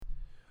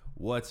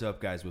What's up,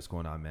 guys? What's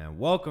going on, man?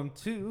 Welcome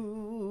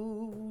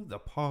to the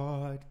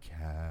podcast.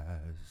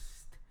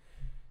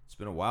 It's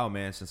been a while,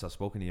 man, since I've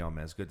spoken to y'all,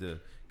 man. It's good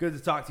to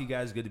talk to you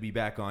guys. Good to be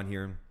back on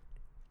here.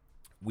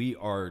 We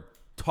are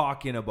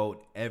talking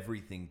about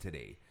everything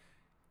today.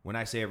 When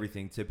I say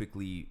everything,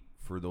 typically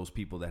for those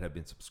people that have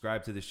been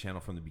subscribed to this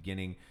channel from the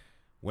beginning,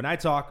 when I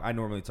talk, I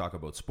normally talk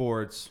about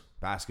sports,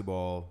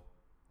 basketball,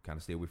 kind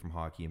of stay away from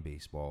hockey and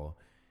baseball,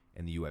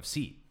 and the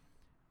UFC.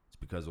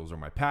 Because those are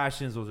my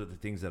passions. Those are the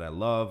things that I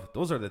love.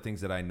 Those are the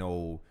things that I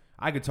know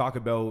I could talk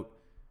about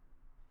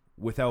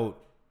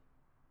without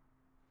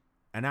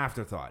an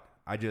afterthought.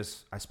 I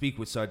speak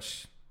with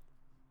such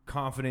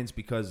confidence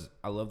because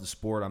I love the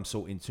sport. I'm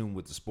so in tune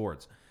with the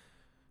sports.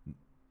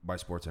 By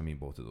sports, I mean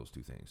both of those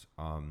two things.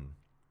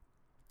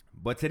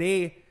 But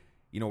today,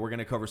 we're going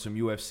to cover some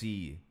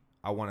UFC.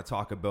 I want to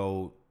talk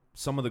about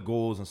some of the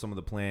goals and some of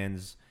the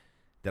plans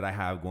that I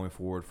have going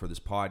forward for this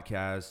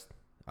podcast.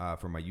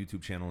 For my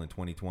YouTube channel in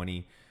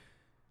 2020.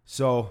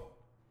 So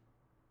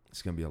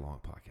it's going to be a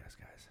long podcast,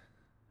 guys.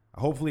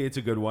 Hopefully it's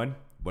a good one,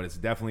 but it's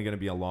definitely going to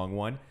be a long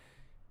one.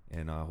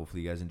 And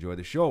hopefully you guys enjoy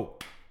the show.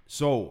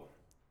 So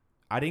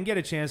I didn't get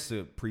a chance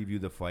to preview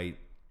the fight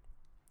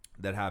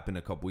that happened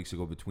a couple weeks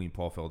ago between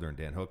Paul Felder and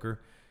Dan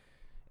Hooker.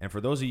 And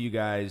for those of you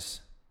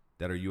guys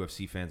that are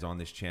UFC fans on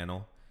this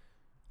channel,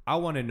 I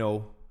want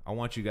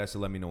you guys to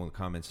let me know in the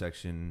comment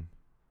section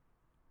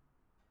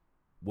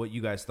what you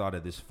guys thought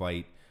of this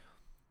fight.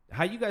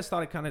 How you guys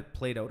thought it kind of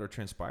played out or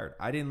transpired.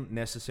 I didn't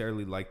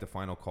necessarily like the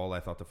final call. I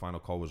thought the final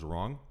call was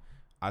wrong.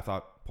 I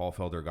thought Paul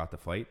Felder got the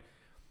fight.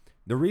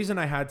 The reason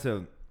I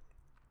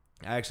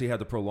actually had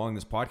to prolong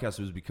this podcast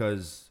was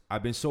because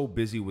I've been so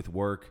busy with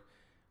work,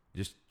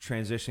 just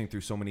transitioning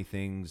through so many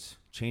things,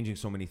 changing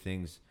so many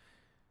things.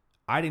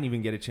 I didn't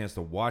even get a chance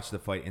to watch the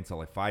fight until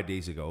like 5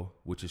 days ago,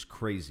 which is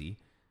crazy.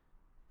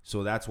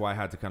 So that's why I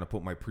had to kind of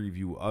put my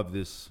preview of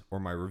this or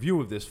my review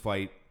of this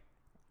fight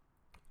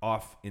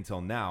off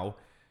until now.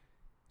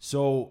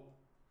 So,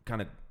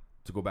 kind of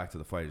to go back to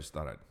the fight, I just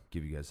thought I'd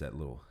give you guys that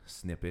little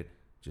snippet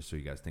just so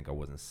you guys think I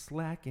wasn't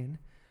slacking.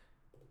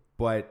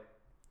 But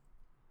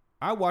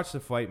I watched the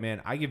fight, man.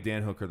 I give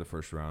Dan Hooker the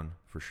first round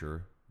for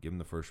sure. Give him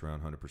the first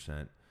round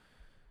 100%.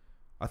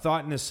 I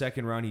thought in the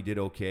second round he did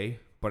okay,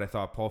 but I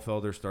thought Paul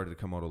Felder started to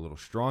come out a little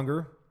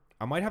stronger.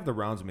 I might have the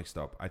rounds mixed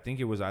up. I think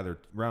it was either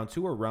round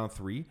 2 or round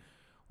 3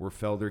 where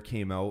Felder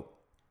came out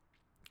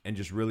and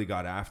just really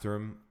got after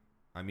him.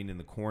 I mean, in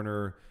the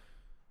corner...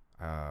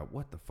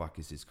 what the fuck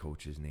is his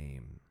coach's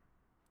name?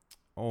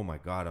 Oh my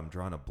God, I'm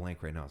drawing a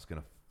blank right now. It's going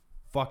to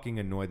fucking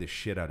annoy the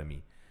shit out of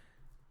me.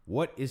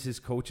 What is his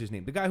coach's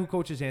name? The guy who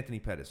coaches Anthony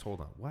Pettis. Hold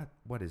on.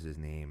 What is his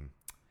name?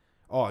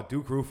 Oh,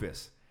 Duke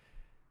Roufus.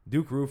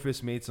 Duke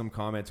Roufus made some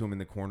comment to him in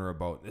the corner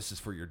about, this is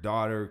for your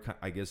daughter.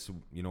 I guess,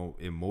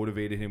 it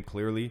motivated him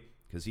clearly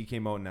because he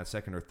came out in that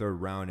second or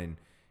third round and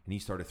he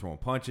started throwing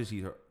punches.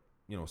 He,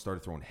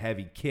 started throwing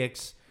heavy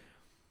kicks.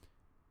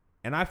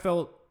 And I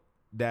felt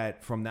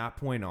that from that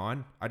point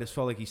on, I just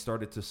felt like he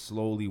started to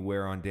slowly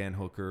wear on Dan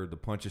Hooker. The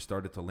punches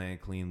started to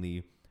land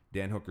cleanly.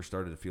 Dan Hooker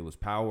started to feel his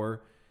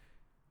power.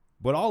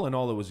 But all in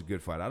all, it was a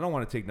good fight. I don't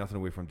want to take nothing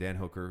away from Dan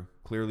Hooker.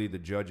 Clearly, the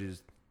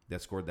judges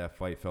that scored that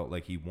fight felt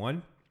like he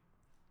won.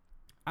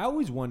 I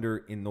always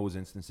wonder in those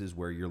instances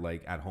where you're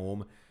like at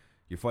home,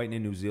 you're fighting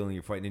in New Zealand,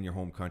 you're fighting in your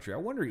home country. I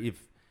wonder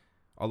if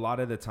a lot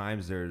of the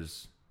times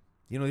there's,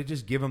 they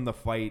just give them the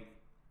fight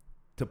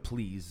to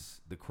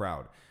please the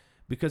crowd.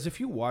 Because if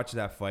you watch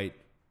that fight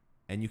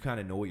and you kind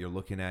of know what you're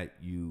looking at,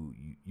 you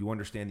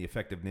understand the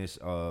effectiveness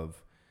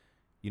of,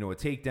 a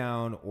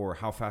takedown or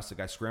how fast the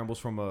guy scrambles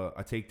from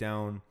a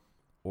takedown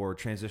or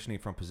transitioning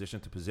from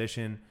position to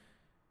position.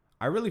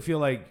 I really feel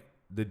like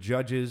the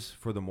judges,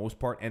 for the most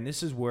part, and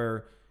this is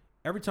where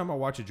every time I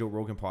watch a Joe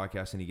Rogan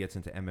podcast and he gets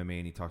into MMA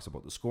and he talks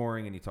about the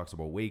scoring and he talks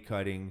about weight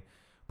cutting,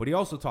 but he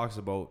also talks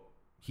about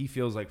he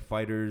feels like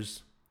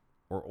fighters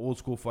or old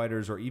school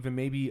fighters or even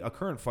maybe a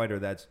current fighter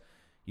that's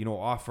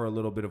off for a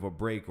little bit of a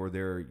break or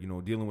they're,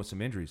 dealing with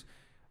some injuries.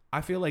 I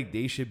feel like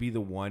they should be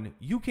the one.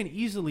 You can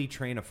easily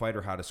train a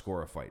fighter how to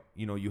score a fight.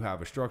 You have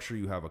a structure,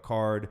 you have a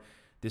card.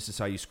 This is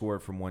how you score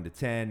it from 1 to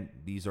 10.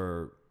 These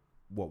are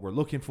what we're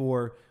looking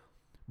for.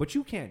 But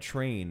you can't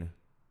train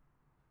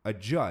a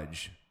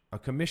judge, a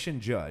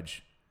commissioned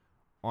judge,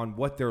 on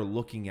what they're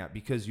looking at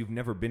because you've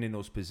never been in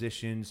those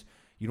positions.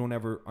 You don't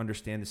ever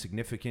understand the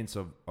significance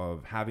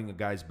of having a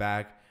guy's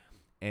back.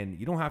 And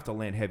you don't have to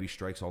land heavy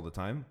strikes all the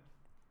time.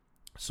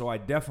 So I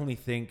definitely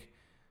think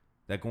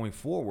that going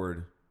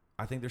forward,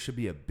 I think there should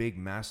be a big,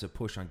 massive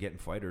push on getting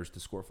fighters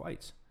to score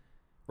fights,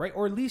 right?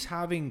 Or at least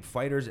having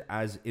fighters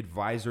as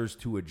advisors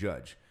to a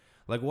judge.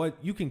 Like what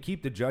you can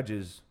keep the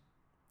judges,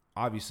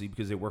 obviously,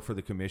 because they work for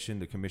the commission.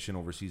 The commission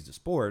oversees the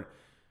sport.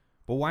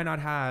 But why not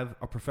have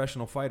a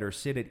professional fighter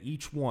sit at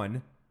each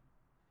one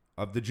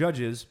of the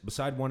judges,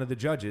 beside one of the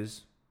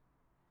judges,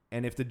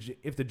 and if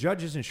the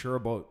judge isn't sure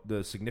about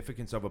the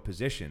significance of a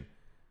position,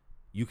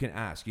 you can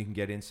ask, you can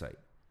get insight.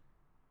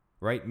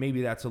 Right?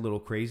 Maybe that's a little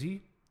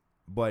crazy,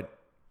 but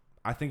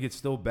I think it's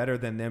still better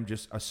than them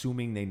just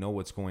assuming they know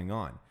what's going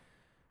on.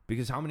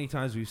 Because how many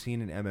times we've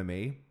seen in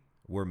MMA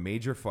where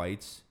major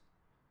fights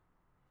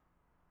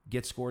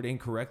get scored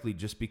incorrectly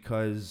just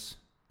because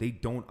they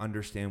don't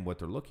understand what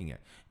they're looking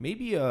at.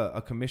 Maybe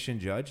a commission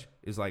judge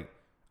is like,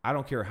 I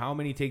don't care how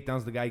many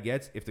takedowns the guy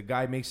gets. If the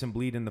guy makes him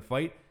bleed in the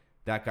fight,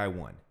 that guy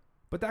won.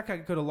 But that guy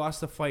could have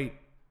lost the fight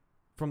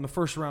from the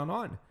first round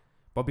on.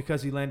 But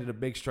because he landed a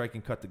big strike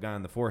and cut the guy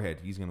on the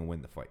forehead, he's going to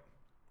win the fight.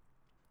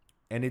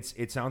 And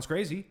it sounds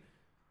crazy,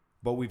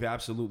 but we've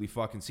absolutely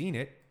fucking seen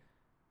it,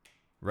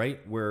 right?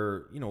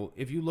 Where,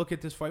 if you look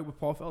at this fight with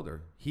Paul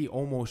Felder, he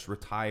almost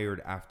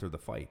retired after the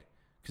fight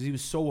because he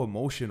was so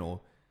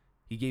emotional.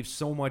 He gave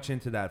so much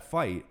into that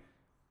fight.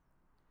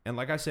 And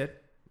like I said,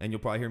 and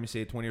you'll probably hear me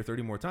say it 20 or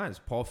 30 more times,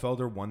 Paul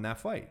Felder won that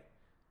fight.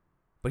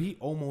 But he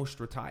almost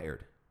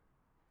retired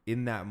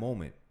in that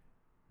moment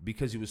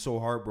because he was so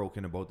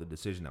heartbroken about the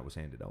decision that was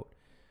handed out.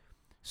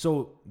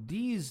 So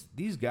these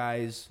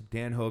guys,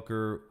 Dan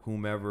Hooker,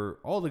 whomever,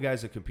 all the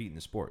guys that compete in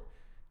the sport,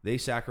 they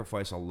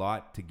sacrifice a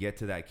lot to get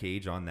to that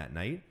cage on that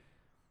night.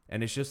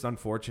 And it's just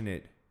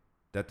unfortunate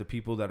that the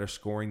people that are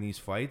scoring these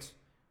fights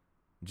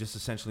just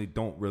essentially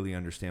don't really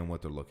understand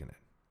what they're looking at.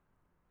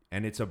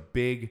 And it's a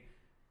big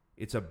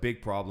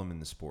problem in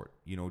the sport.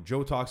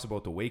 Joe talks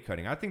about the weight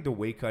cutting. I think the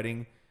weight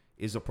cutting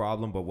is a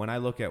problem, but when I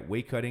look at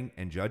weight cutting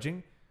and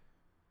judging,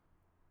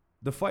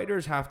 the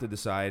fighters have to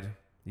decide,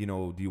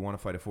 do you want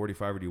to fight at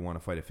 45 or do you want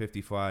to fight at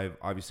 55?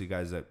 Obviously,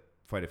 guys that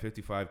fight at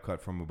 55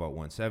 cut from about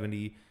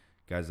 170.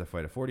 Guys that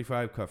fight at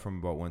 45 cut from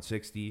about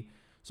 160.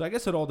 So I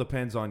guess it all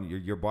depends on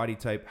your body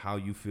type, how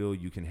you feel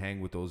you can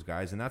hang with those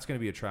guys. And that's going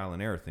to be a trial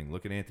and error thing.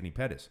 Look at Anthony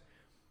Pettis.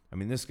 I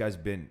mean, this guy's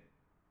been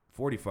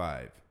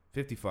 45,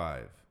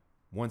 55,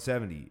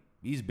 170.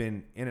 He's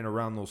been in and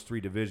around those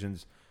three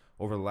divisions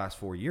over the last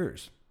 4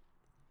 years,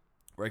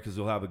 right? Because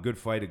he'll have a good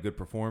fight, a good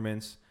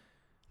performance,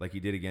 like he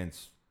did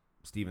against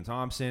Stephen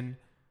Thompson,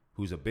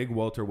 who's a big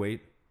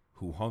welterweight,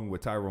 who hung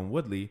with Tyrone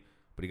Woodley,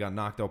 but he got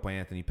knocked out by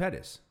Anthony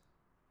Pettis,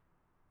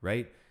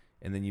 right?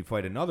 And then you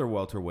fight another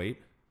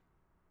welterweight,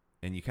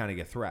 and you kind of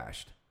get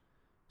thrashed.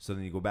 So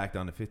then you go back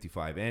down to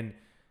 55. And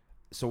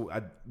so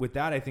with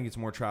that, I think it's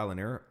more trial and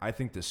error. I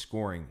think the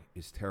scoring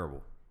is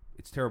terrible.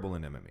 It's terrible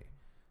in MMA.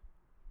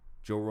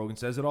 Joe Rogan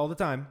says it all the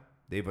time.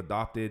 They've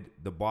adopted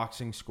the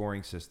boxing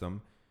scoring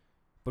system.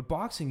 But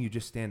boxing, you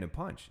just stand and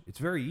punch. It's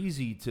very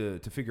easy to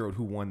figure out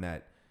who won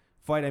that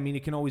fight. I mean,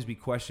 it can always be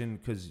questioned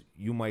because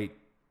you might,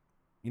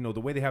 the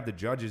way they have the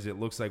judges, it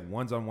looks like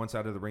one's on one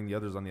side of the ring, the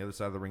other's on the other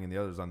side of the ring, and the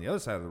other's on the other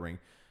side of the ring.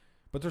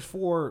 But there's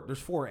four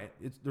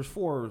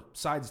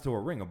sides to a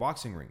ring, a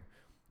boxing ring,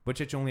 but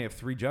yet you only have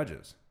three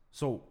judges.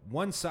 So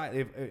one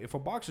side, if a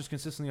boxer's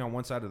consistently on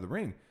one side of the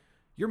ring,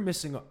 you're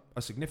missing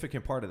a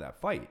significant part of that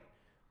fight.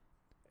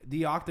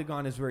 The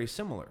octagon is very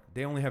similar.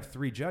 They only have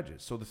three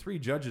judges. So the three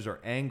judges are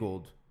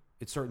angled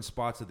at certain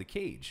spots of the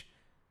cage.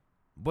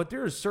 But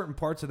there are certain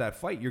parts of that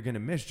fight you're going to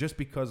miss just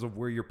because of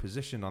where you're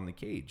positioned on the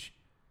cage.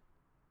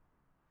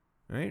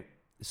 Right?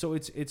 So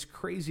it's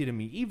crazy to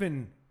me.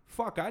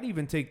 I'd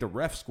even take the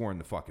ref scoring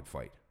the fucking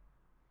fight.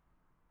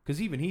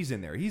 Because even he's in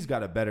there. He's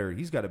got a better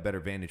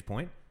vantage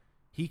point.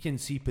 He can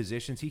see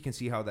positions. He can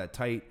see how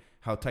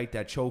tight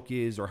that choke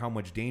is or how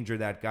much danger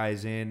that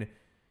guy's in.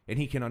 And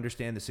he can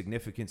understand the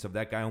significance of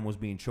that guy almost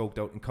being choked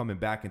out and coming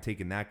back and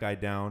taking that guy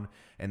down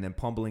and then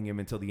pummeling him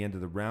until the end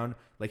of the round.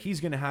 Like,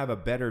 he's going to have a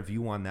better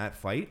view on that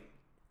fight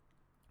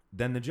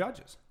than the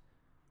judges.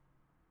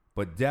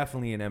 But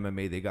definitely in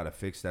MMA, they got to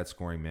fix that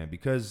scoring, man.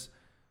 Because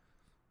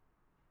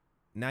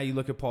now you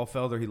look at Paul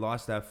Felder, he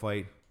lost that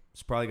fight.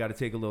 He's probably got to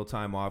take a little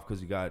time off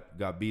because he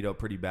got beat up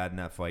pretty bad in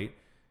that fight.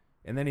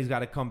 And then he's got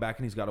to come back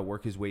and he's got to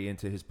work his way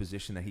into his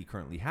position that he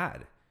currently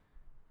had.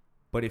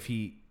 But if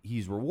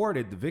he's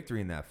rewarded the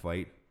victory in that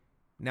fight,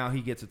 now he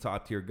gets a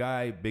top-tier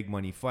guy, big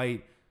money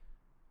fight.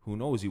 Who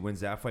knows? He wins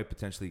that fight,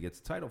 potentially gets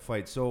a title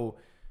fight. So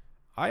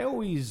I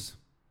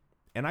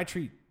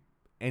treat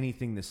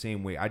anything the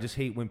same way. I just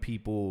hate when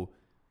people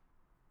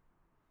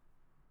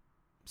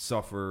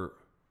suffer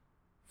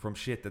from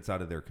shit that's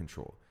out of their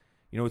control.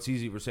 It's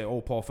easy to say, oh,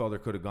 Paul Felder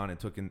could have gone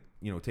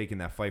and taken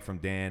that fight from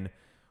Dan,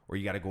 or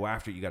you got to go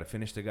after it, you got to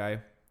finish the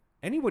guy.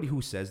 Anybody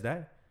who says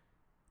that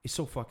is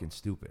so fucking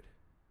stupid.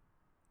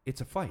 It's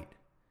a fight.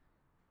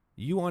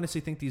 You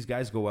honestly think these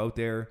guys go out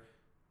there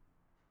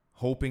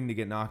hoping to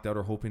get knocked out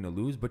or hoping to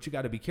lose, but you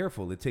got to be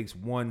careful. It takes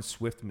one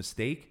swift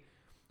mistake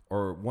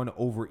or one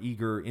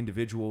overeager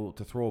individual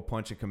to throw a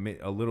punch and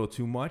commit a little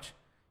too much.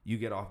 You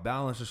get off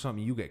balance or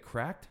something, you get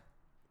cracked.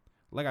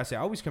 Like I say, I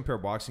always compare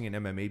boxing and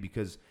MMA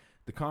because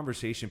the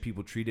conversation,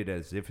 people treat it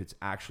as if it's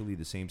actually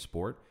the same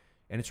sport,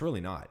 and it's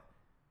really not.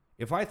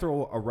 If I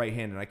throw a right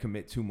hand and I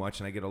commit too much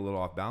and I get a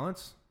little off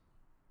balance,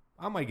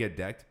 I might get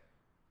decked.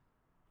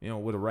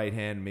 With a right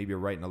hand, maybe a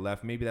right and a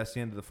left. Maybe that's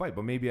the end of the fight,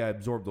 but maybe I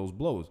absorb those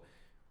blows.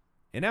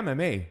 In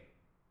MMA,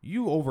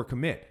 you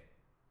overcommit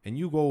and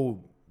you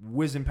go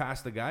whizzing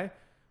past the guy.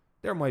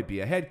 There might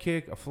be a head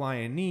kick, a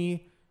flying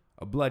knee,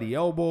 a bloody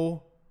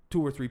elbow,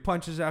 2 or 3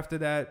 punches after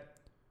that.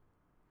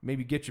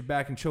 Maybe get you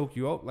back and choke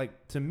you out.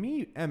 Like, to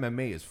me,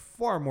 MMA is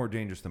far more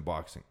dangerous than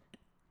boxing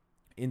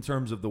in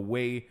terms of the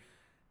way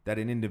that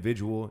an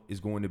individual is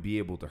going to be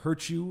able to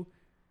hurt you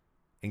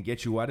and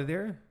get you out of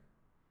there,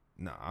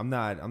 no, I'm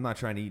not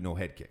trying to eat no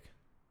head kick.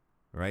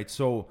 Right?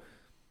 So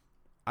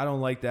I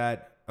don't like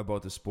that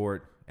about the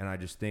sport, and I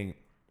just think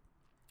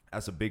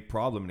that's a big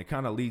problem. And it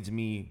kind of leads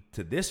me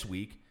to this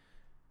week.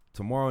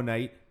 Tomorrow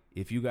night,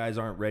 if you guys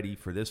aren't ready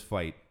for this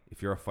fight,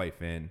 if you're a fight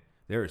fan,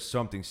 there is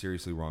something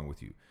seriously wrong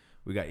with you.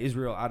 We got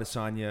Israel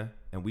Adesanya,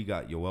 and we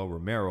got Yoel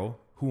Romero,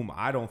 whom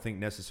I don't think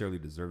necessarily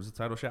deserves a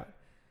title shot.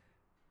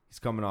 He's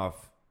coming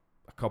off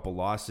a couple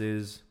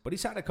losses, but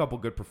he's had a couple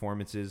good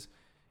performances.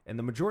 And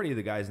the majority of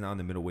the guys now in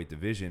the middleweight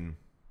division,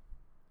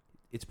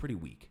 it's pretty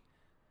weak.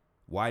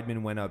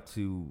 Weidman went up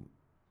to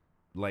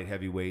light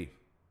heavyweight,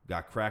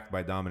 got cracked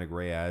by Dominic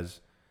Reyes,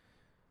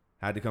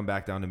 had to come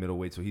back down to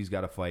middleweight, so he's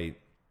got to fight.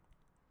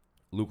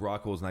 Luke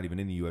Rockhold's not even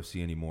in the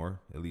UFC anymore,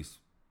 at least,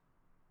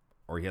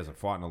 or he hasn't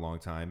fought in a long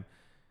time.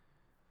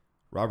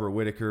 Robert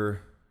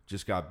Whittaker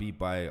just got beat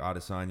by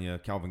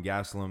Adesanya. Calvin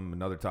Gastelum,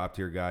 another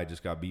top-tier guy,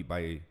 just got beat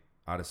by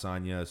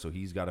Adesanya, so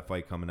he's got a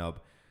fight coming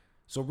up.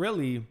 So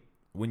really,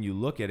 when you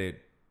look at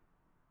it,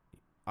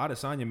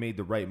 Adesanya made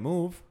the right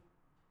move,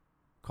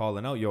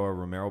 calling out Yoel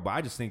Romero, but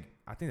I think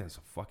that's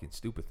a fucking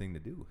stupid thing to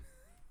do.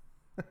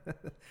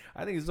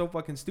 I think it's so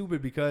fucking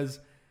stupid because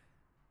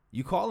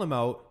you call him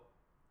out,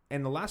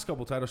 and the last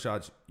couple title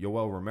shots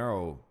Yoel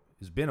Romero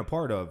has been a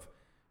part of,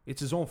 it's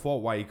his own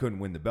fault why he couldn't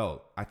win the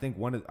belt. I think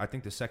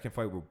the second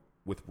fight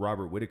with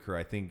Robert Whittaker,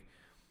 I think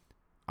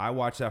I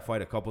watched that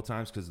fight a couple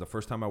times because the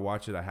first time I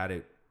watched it, I had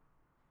it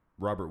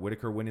Robert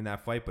Whittaker winning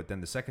that fight, but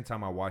then the second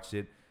time I watched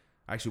it,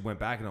 I actually went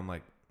back and I'm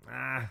like,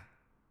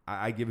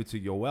 I give it to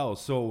Yoel.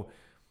 So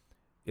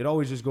it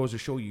always just goes to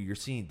show you're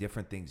seeing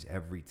different things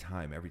every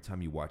time. Every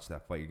time you watch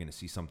that fight, you're going to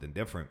see something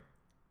different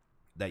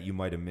that you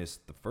might have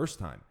missed the first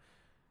time.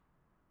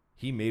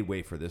 He made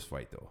way for this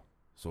fight, though.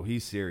 So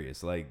he's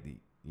serious. Like,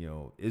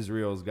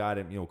 Israel's got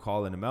him,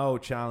 calling him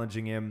out,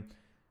 challenging him,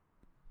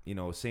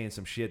 saying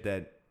some shit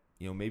that,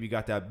 maybe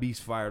got that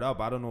beast fired up.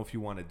 I don't know if you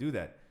want to do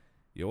that.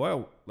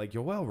 Yoel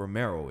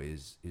Romero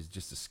is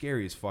just the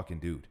scariest fucking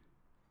dude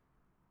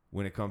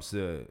when it comes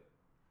to,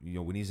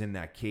 when he's in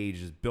that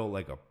cage, is built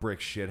like a brick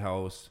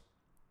shithouse.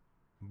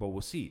 But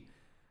we'll see.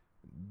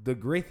 The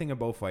great thing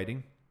about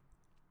fighting,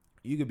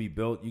 you could be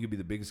built, you could be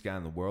the biggest guy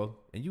in the world,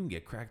 and you can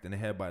get cracked in the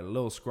head by a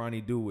little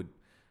scrawny dude with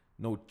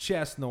no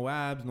chest, no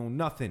abs, no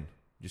nothing.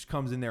 Just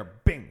comes in there,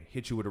 bing,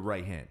 hits you with a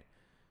right hand.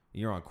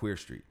 And you're on Queer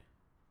Street.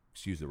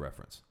 Excuse the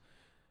reference.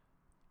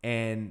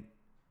 And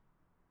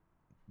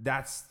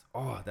that's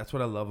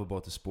what I love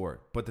about the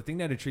sport. But the thing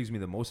that intrigues me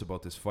the most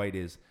about this fight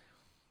is,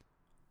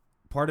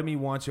 part of me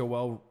wants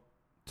Yoel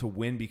to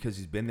win because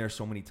he's been there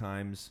so many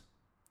times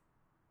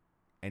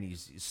and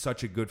he's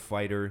such a good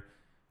fighter.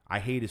 I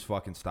hate his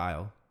fucking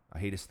style. I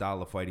hate his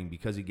style of fighting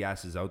because he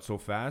gasses out so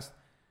fast.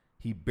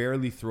 He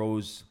barely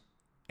throws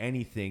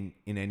anything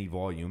in any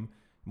volume.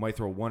 He might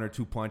throw one or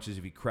two punches.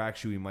 If he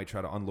cracks you, he might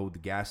try to unload the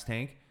gas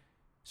tank.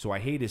 So I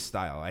hate his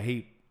style.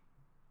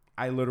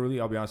 I literally,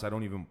 I'll be honest, I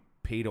don't even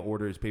pay to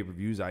order his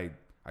pay-per-views. I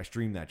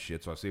stream that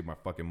shit, so I save my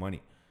fucking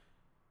money.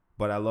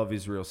 But I love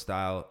Israel's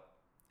style.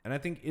 And I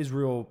think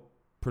Israel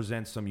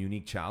presents some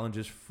unique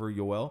challenges for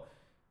Yoel.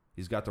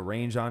 He's got the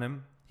range on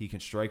him. He can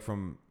strike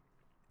from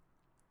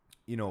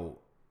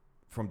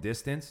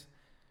distance.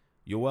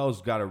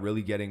 Yoel's got to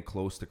really get in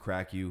close to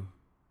crack you.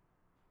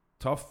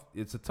 Tough.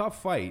 It's a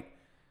tough fight.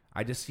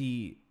 I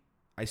see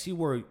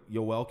where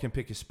Yoel can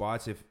pick his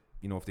spots if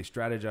they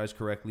strategize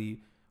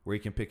correctly, where he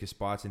can pick his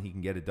spots and he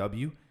can get a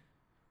W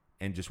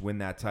and just win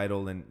that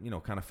title and,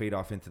 kind of fade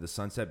off into the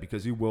sunset,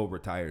 because he will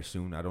retire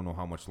soon. I don't know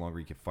how much longer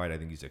he can fight. I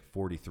think he's like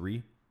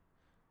 43,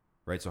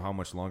 right? So how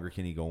much longer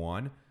can he go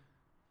on?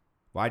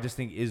 Well, I just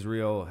think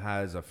Israel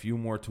has a few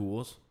more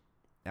tools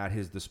at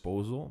his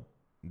disposal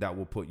that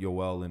will put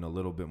Yoel in a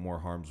little bit more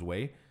harm's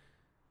way.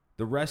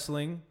 The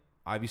wrestling,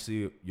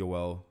 obviously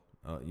Yoel,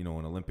 an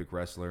Olympic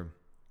wrestler,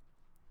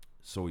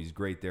 so he's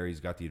great there. He's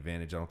got the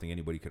advantage. I don't think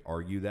anybody could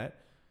argue that.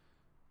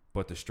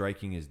 But the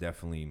striking is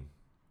definitely,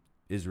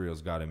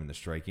 Israel's got him in the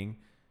striking.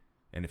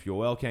 And if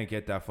Yoel can't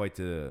get that fight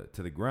to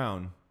the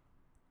ground,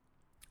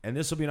 and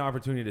this will be an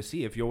opportunity to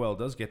see if Yoel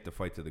does get the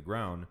fight to the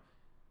ground,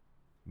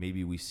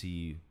 maybe we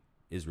see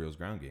Israel's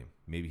ground game.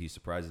 Maybe he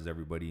surprises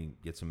everybody,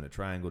 gets him in a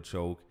triangle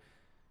choke,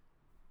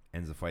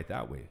 ends the fight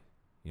that way.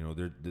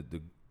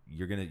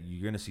 You're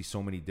gonna see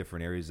so many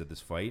different areas of this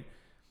fight,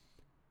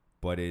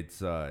 but it's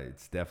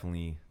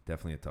definitely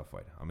a tough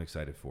fight. I'm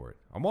excited for it.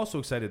 I'm also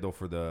excited though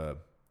for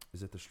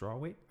is it the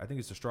strawweight? I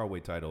think it's the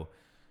strawweight title.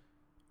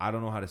 I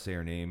don't know how to say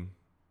her name.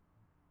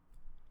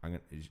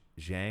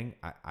 Zhang.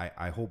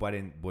 I hope I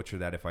didn't butcher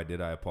that. If I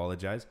did, I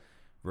apologize.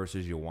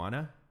 Versus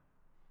Joanna.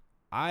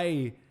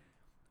 I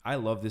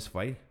love this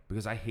fight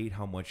because I hate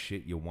how much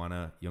shit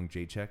Joanna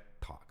Jędrzejczyk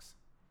talks.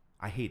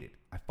 I hate it.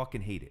 I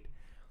fucking hate it.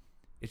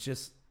 It's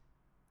just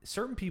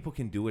certain people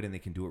can do it and they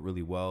can do it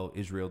really well.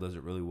 Israel does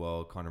it really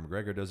well. Conor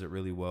McGregor does it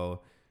really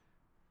well.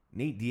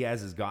 Nate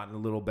Diaz has gotten a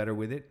little better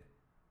with it.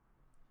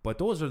 But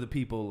those are the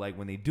people, like,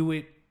 when they do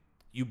it,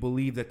 you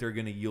believe that they're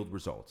going to yield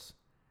results.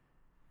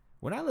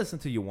 when I listen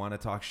to you want to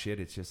talk shit,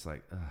 it's just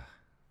like,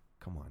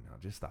 come on now,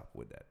 just stop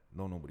with that.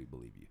 Nobody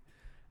believe you.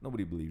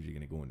 Nobody believes you're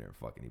gonna go in there and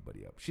fuck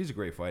anybody up. She's a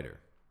great fighter.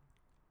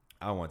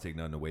 I don't want to take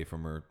nothing away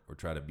from her or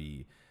try to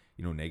be,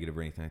 negative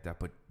or anything like that.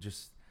 But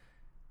just,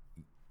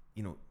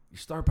 your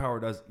star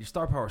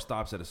power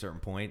stops at a certain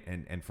point,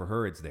 and for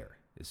her, it's there.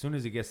 As soon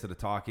as it gets to the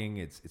talking,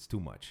 it's too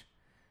much.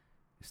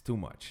 It's too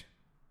much.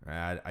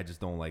 I just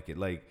don't like it.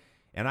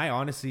 And I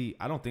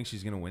don't think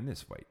she's gonna win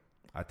this fight.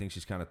 I think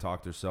she's kind of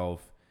talked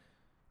herself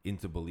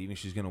into believing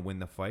she's gonna win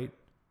the fight.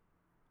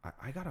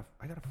 I gotta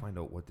find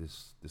out what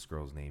this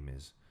girl's name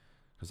is,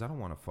 because I don't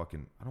want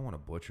to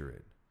butcher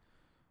it.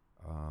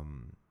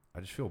 I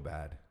just feel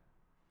bad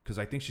because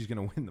I think she's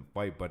gonna win the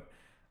fight, but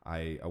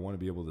I want to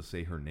be able to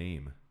say her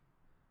name.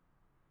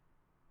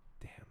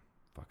 Damn,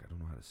 fuck, I don't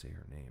know how to say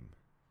her name.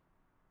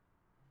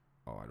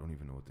 Oh, I don't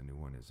even know what the new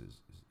one is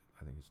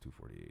I think it's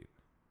 248.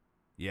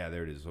 Yeah,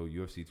 there it is. So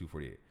UFC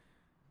 248.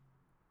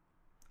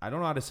 I don't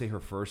know how to say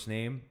her first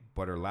name,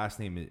 but her last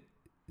name is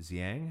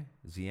Zhang.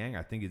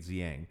 I think it's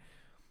Zhang.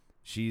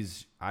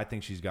 I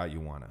think she's got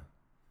Joanna.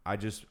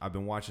 I've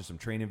been watching some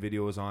training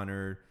videos on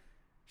her.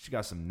 She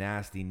got some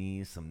nasty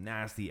knees, some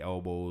nasty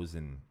elbows,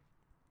 and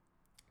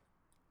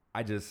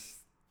I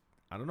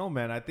don't know,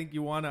 man. I think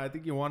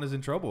Joanna's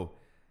in trouble.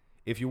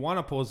 If you want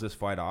to pulls this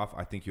fight off,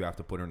 I think you have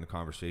to put her in the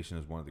conversation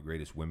as one of the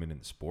greatest women in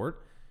the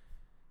sport.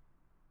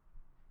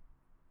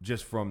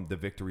 Just from the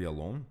victory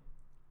alone,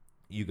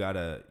 you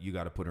gotta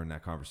put her in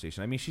that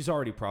conversation. I mean, she's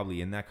already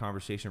probably in that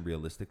conversation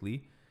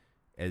realistically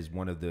as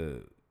one of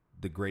the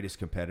greatest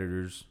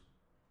competitors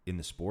in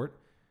the sport.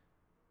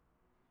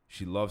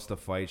 She loves to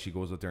fight. She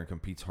goes out there and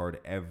competes hard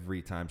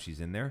every time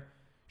she's in there.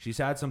 She's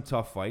had some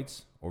tough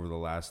fights over the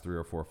last 3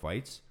 or 4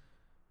 fights,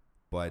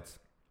 but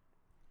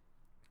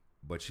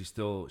she's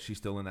still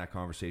in that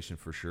conversation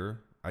for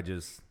sure. I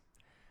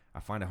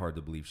find it hard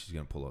to believe she's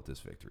gonna pull out this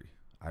victory.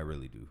 I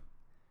really do.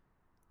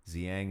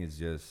 Zhang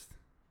is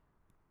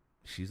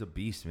she's a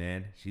beast,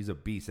 man. She's a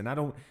beast, and I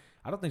don't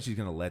think she's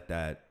gonna let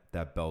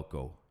that belt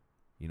go.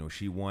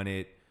 She won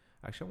it.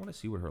 Actually, I want to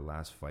see what her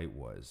last fight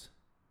was,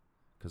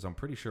 because I'm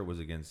pretty sure it was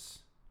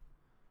against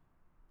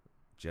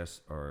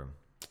Jessica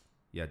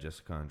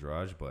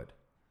Andrade, but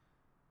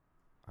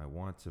I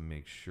want to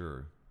make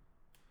sure,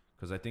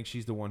 because I think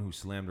she's the one who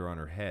slammed her on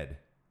her head.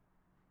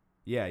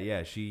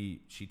 Yeah,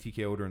 she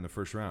TKO'd her in the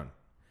first round.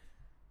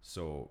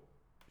 So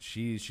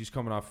she's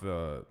coming off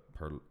her,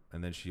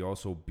 and then she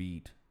also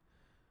beat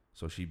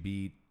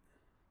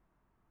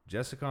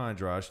Jessica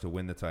Andrade to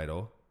win the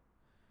title.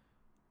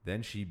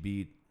 Then she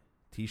beat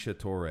Tisha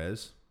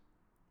Torres.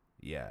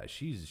 Yeah,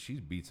 she's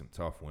beat some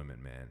tough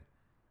women, man.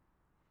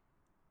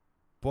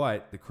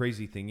 But the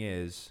crazy thing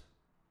is,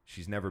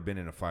 she's never been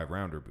in a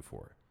 5-rounder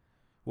before.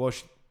 Well,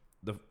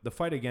 the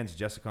fight against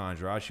Jessica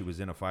Andrade, she was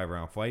in a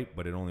 5-round fight,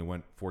 but it only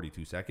went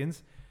 42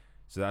 seconds.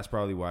 So that's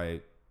probably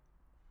why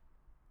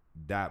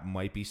that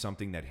might be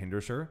something that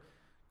hinders her,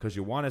 because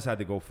Joanna's had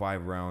to go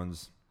 5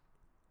 rounds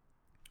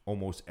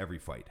almost every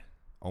fight.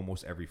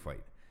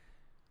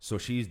 So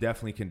she's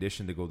definitely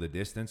conditioned to go the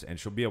distance, and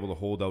she'll be able to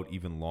hold out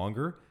even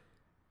longer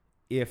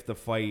if the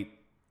fight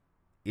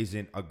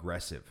isn't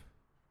aggressive.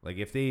 Like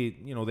if they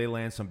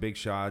land some big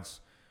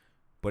shots,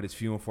 but it's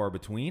few and far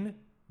between,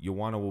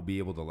 Joanna will be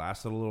able to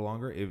last it a little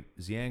longer. If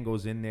Zhang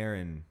goes in there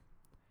and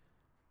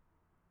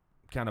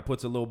kind of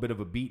puts a little bit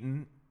of a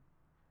beating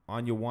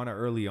on Joanna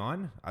early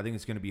on, I think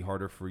it's going to be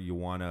harder for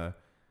Joanna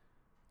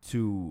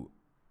to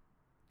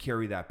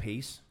carry that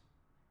pace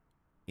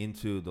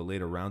into the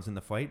later rounds in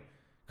the fight,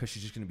 because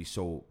she's just going to be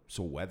so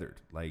weathered.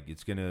 Like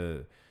it's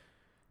gonna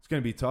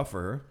be tough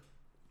for her.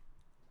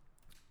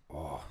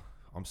 Oh,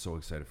 I'm so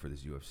excited for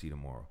this UFC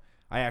tomorrow.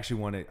 I should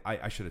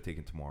have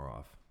taken tomorrow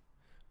off,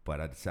 but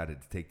I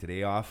decided to take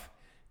today off.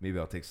 Maybe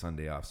I'll take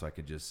Sunday off so I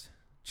could just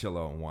chill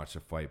out and watch the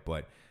fight.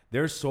 But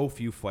there's so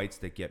few fights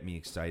that get me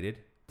excited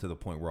to the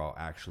point where I'll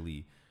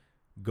actually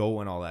go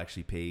and I'll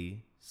actually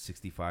pay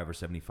 $65 or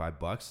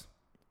 $75,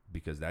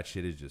 because that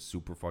shit is just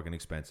super fucking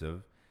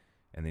expensive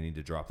and they need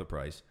to drop the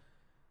price.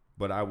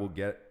 But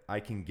I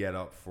can get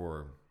up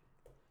for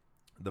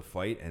the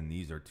fight, and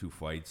these are 2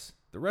 fights.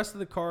 The rest of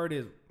the card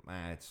is,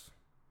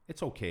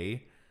 it's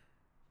okay.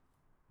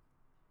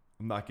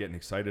 I'm not getting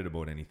excited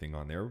about anything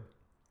on there.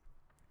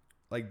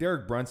 Like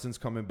Derek Brunson's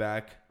coming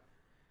back.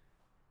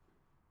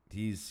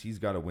 He's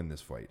got to win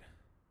this fight.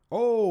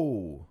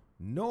 Oh,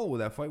 no,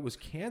 that fight was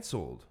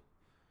canceled.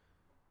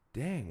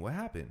 Dang, what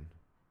happened?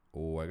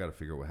 Oh, I got to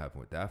figure out what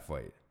happened with that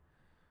fight.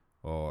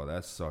 Oh,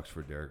 that sucks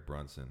for Derek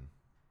Brunson.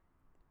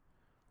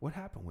 What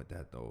happened with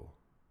that though?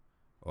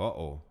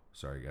 Uh-oh.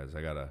 Sorry guys,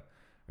 I gotta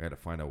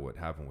find out what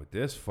happened with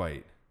this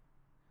fight.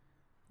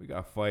 We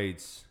got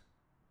fights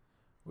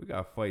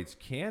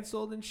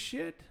canceled and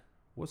shit.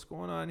 What's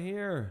going on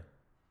here?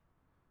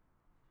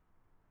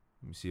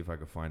 Let me see if I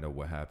can find out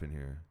what happened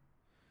here.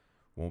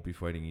 Won't be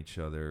fighting each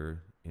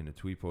other. In a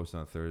tweet post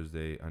on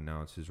Thursday,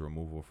 announced his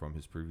removal from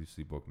his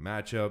previously booked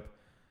matchup.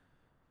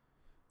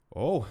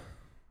 Oh,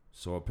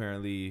 so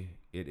apparently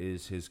it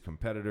is his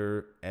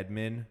competitor,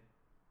 Edmund.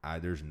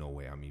 There's no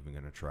way I'm even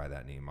going to try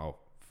that name. I'll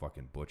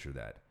fucking butcher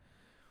that.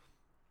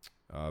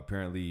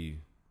 Apparently,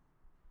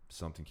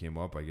 something came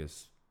up. I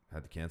guess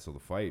had to cancel the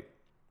fight.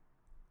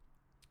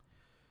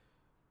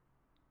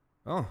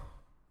 Oh,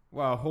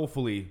 well,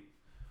 hopefully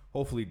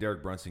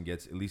Derek Brunson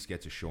at least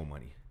gets his show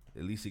money.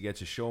 At least he gets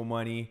his show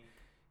money,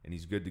 and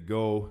he's good to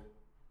go.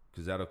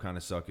 Because that'll kind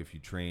of suck if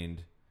you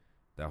trained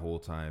that whole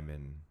time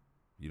and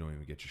you don't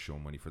even get your show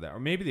money for that.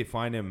 Or maybe they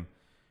find him.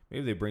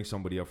 Maybe they bring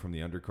somebody up from the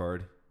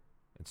undercard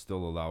and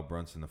still allow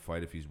Brunson to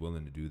fight if he's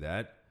willing to do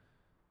that.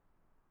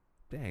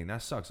 Dang,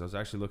 that sucks. I was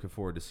actually looking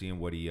forward to seeing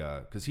what he,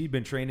 because he'd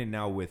been training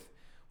now with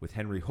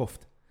Henry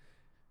Hooft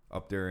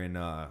up there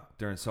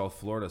in South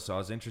Florida. So I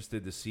was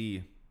interested to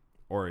see,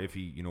 or if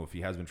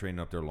he has been training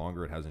up there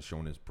longer, it hasn't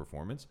shown his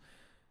performance.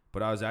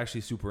 But I was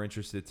actually super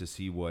interested to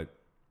see what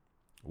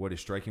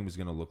his striking was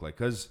going to look like,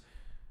 because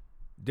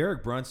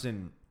Derek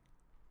Brunson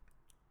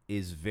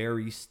is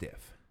very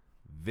stiff,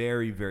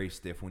 very, very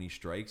stiff when he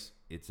strikes.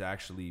 It's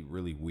actually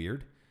really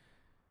weird.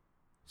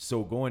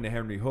 So going to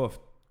Henry Hooft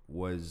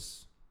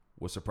was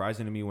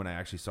surprising to me when I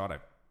actually saw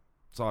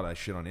that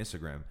shit on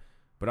Instagram.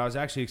 But I was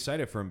actually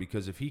excited for him,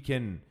 because if he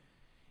can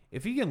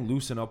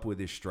loosen up with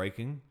his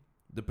striking,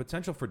 the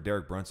potential for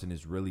Derek Brunson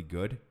is really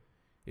good.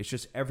 It's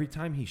just every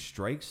time he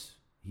strikes,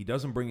 he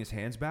doesn't bring his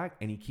hands back,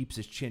 and he keeps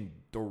his chin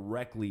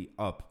directly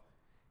up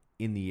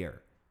in the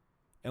air.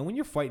 And when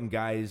you're fighting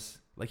guys,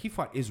 like he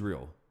fought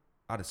Israel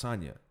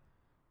Adesanya,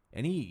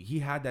 and he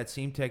had that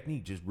same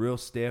technique, just real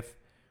stiff,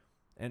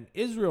 and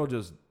Israel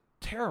just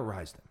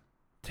terrorized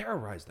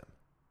him.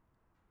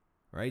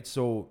 Right?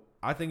 So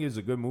I think it's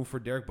a good move for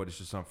Derek, but it's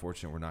just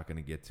unfortunate we're not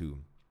going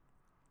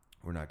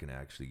to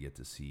actually get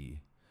to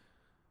see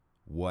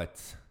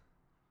what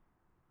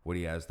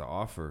he has to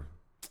offer.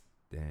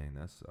 Dang,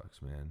 that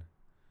sucks, man.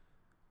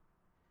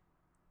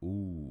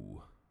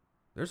 Ooh,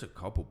 there's a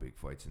couple big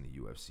fights in the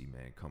UFC,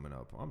 man, coming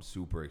up. I'm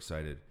super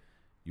excited.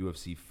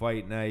 UFC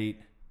Fight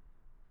Night.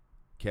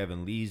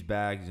 Kevin Lee's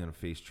back. He's gonna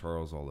face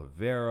Charles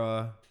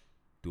Oliveira.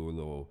 Do a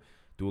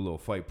little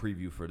fight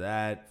preview for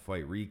that.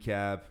 Fight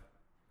recap.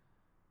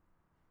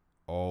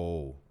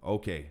 Oh,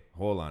 okay.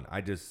 Hold on.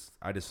 I just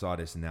saw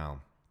this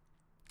now.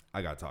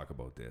 I gotta talk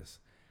about this.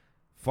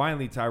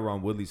 Finally,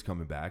 Tyron Woodley's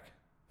coming back.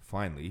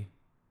 Finally.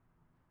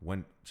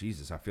 I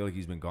feel like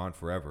he's been gone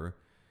forever.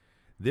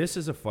 This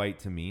is a fight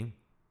to me.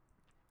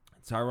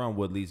 Tyron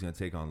Woodley's going to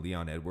take on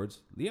Leon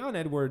Edwards. Leon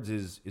Edwards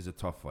is a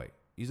tough fight.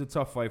 He's a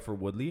tough fight for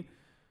Woodley.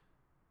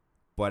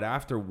 But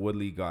after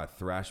Woodley got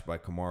thrashed by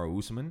Kamaru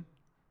Usman,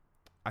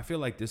 I feel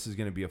like this is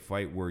going to be a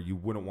fight where you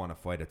wouldn't want to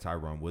fight a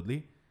Tyron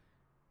Woodley.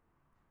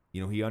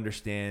 You know, he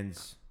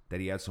understands that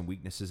he had some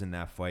weaknesses in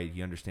that fight.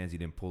 He understands he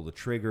didn't pull the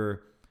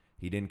trigger.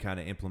 He didn't kind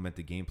of implement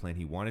the game plan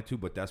he wanted to,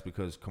 but that's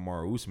because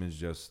Kamaru Usman's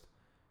just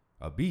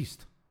a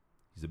beast.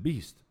 He's a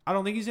beast. I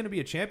don't think he's going to be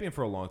a champion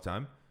for a long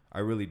time. I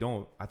really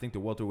don't. I think the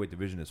welterweight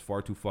division is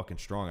far too fucking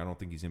strong. I don't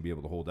think he's going to be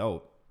able to hold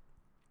out.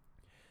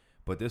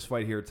 But this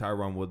fight here,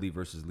 Tyron Woodley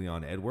versus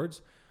Leon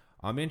Edwards,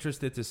 I'm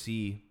interested to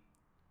see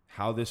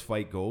how this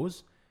fight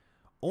goes,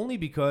 only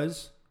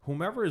because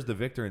whomever is the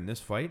victor in this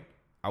fight,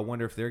 I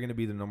wonder if they're going to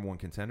be the number one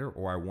contender,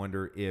 or I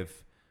wonder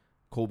if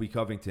Colby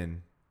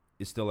Covington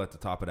is still at the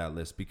top of that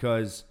list,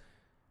 because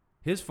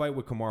his fight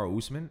with Kamaru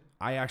Usman,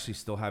 I actually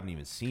still haven't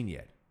even seen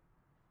yet.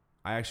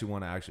 I actually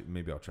want to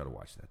maybe I'll try to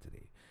watch that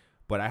today.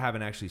 But I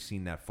haven't actually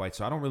seen that fight,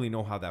 so I don't really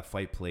know how that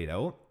fight played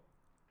out.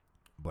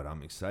 But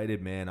I'm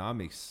excited, man.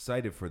 I'm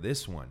excited for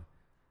this one.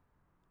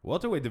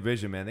 Welterweight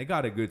division, man, they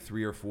got a good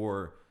 3 or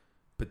 4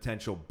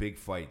 potential big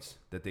fights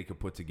that they could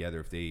put together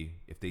if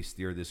they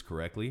steer this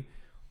correctly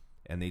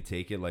and they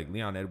take it. Like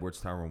Leon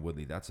Edwards, Tyron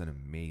Woodley, that's an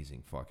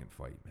amazing fucking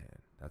fight, man.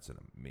 That's an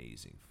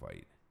amazing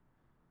fight.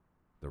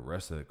 The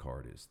rest of the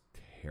card is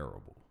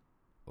terrible.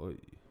 Oy,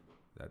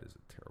 that is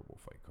a terrible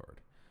fight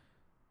card.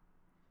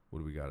 What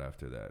do we got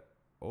after that?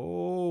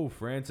 Oh,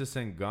 Francis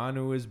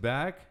Ngannou is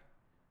back.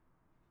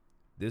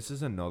 This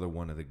is another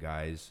one of the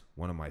guys,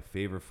 one of my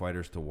favorite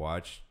fighters to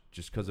watch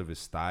just because of his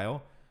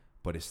style.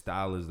 But his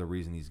style is the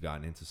reason he's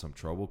gotten into some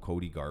trouble.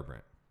 Cody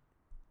Garbrandt.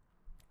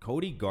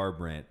 Cody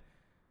Garbrandt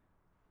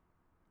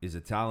is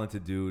a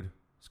talented dude.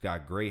 He's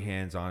got great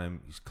hands on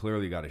him. He's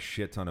clearly got a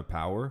shit ton of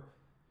power.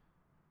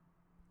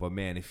 But,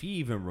 man, if he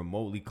even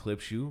remotely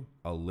clips you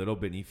a little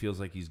bit and he feels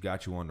like he's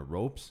got you on the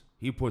ropes,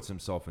 he puts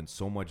himself in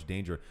so much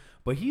danger.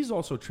 But he's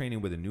also training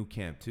with a new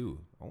camp, too.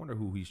 I wonder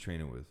who he's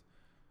training with.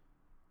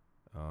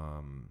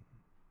 How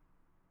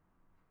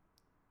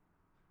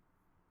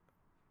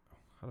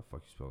the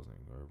fuck you spell his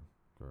name?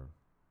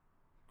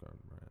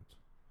 Garbrandt.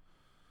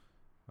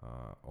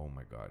 Oh,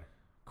 my God.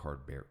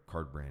 Card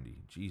Brandy.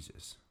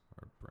 Jesus.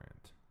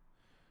 Garbrandt.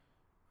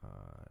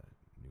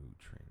 New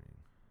training.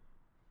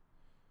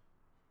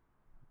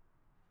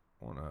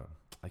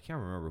 I can't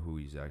remember who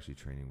he's actually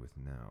training with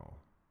now.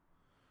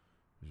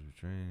 He's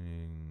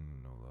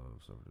training, no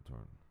love, suffer the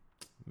torn.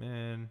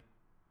 Man.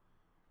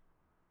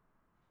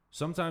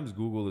 Sometimes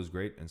Google is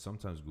great, and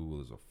sometimes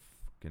Google is a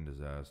fucking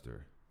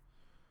disaster.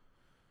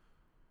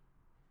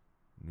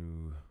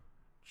 New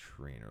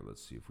trainer.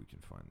 Let's see if we can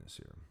find this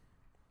here.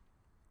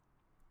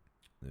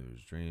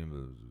 There's Dream.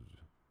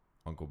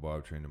 Uncle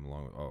Bob trained him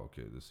along with... Oh,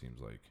 okay. This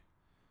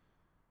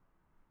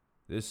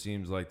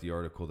seems like the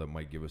article that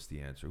might give us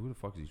the answer. Who the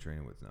fuck is he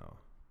training with now?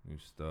 New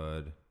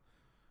stud.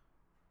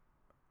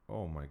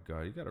 Oh, my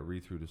God. You got to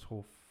read through this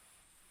whole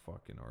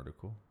fucking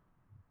article.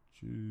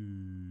 Jesus.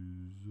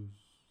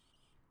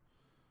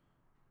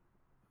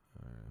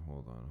 All right.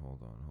 Hold on.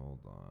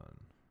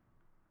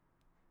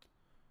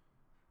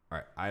 All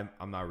right,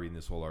 I'm not reading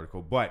this whole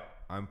article, but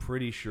I'm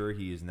pretty sure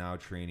he is now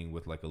training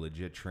with like a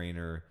legit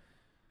trainer,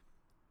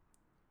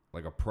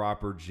 like a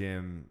proper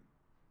gym,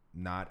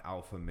 not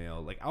alpha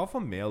male. Like alpha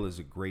male is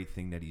a great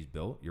thing that he's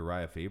built,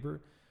 Uriah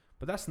Faber,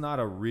 but that's not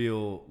a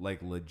real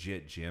like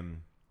legit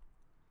gym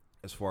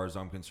as far as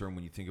I'm concerned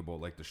when you think about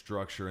like the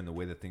structure and the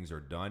way that things are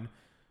done.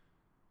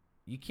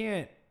 You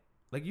can't,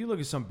 like you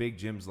look at some big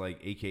gyms like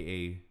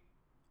AKA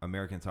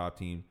American Top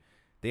Team,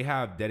 they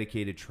have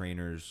dedicated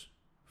trainers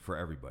for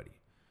everybody.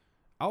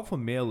 Alpha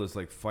male is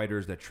like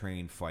fighters that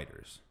train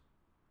fighters.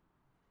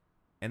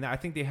 And I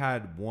think they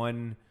had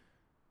one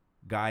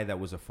guy that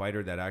was a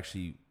fighter that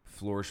actually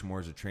flourished more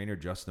as a trainer,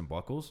 Justin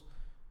Buckles.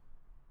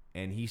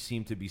 And he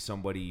seemed to be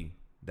somebody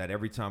that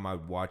every time I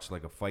would watch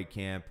like a fight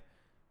camp,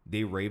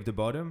 they raved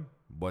about him.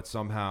 But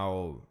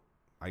somehow,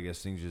 I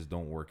guess things just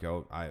don't work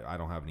out. I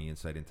don't have any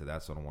insight into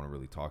that, so I don't want to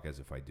really talk as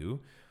if I do.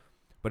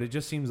 But it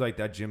just seems like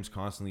that gym's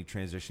constantly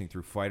transitioning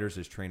through fighters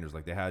as trainers.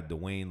 Like they had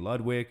Dwayne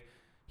Ludwig.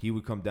 He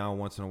would come down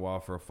once in a while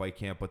for a fight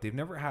camp, but they've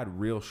never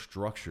had real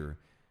structure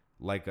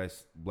like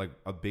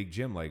a big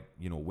gym, like,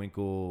 you know,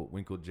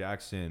 Winkle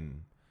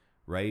Jackson,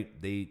 right?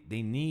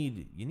 You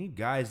need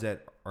guys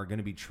that are going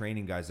to be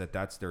training guys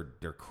that's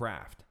their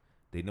craft.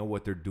 They know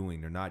what they're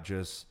doing. They're not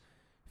just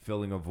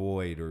filling a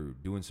void or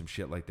doing some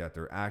shit like that.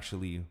 They're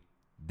actually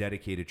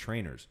dedicated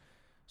trainers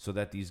so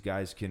that these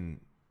guys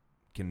can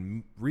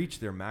reach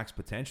their max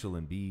potential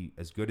and be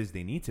as good as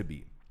they need to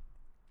be.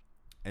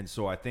 And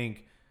so I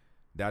think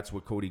that's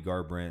what Cody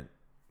Garbrandt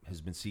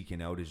has been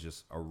seeking out, is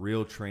just a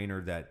real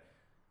trainer that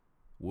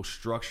will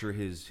structure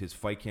his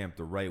fight camp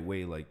the right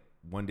way. Like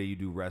one day you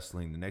do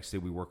wrestling, the next day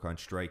we work on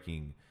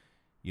striking,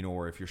 you know,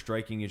 or if your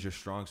striking is your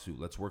strong suit,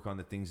 let's work on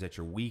the things that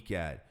you're weak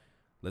at.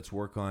 Let's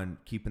work on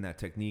keeping that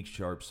technique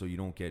sharp so you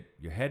don't get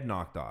your head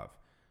knocked off.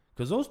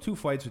 Because those two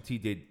fights with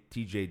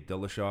TJ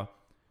Dillashaw,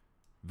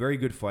 very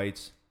good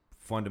fights,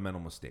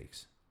 fundamental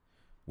mistakes.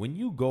 When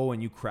you go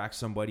and you crack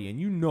somebody and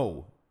you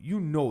know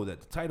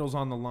that the title's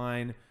on the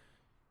line,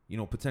 you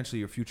know, potentially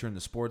your future in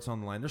the sport's on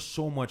the line. There's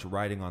so much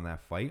riding on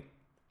that fight.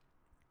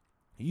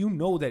 You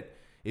know that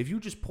if you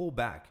just pull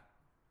back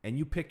and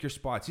you pick your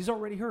spots, he's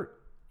already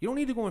hurt. You don't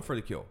need to go in for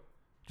the kill.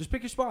 Just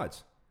pick your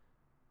spots.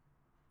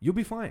 You'll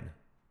be fine.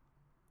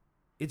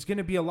 It's going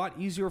to be a lot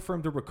easier for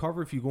him to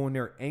recover if you go in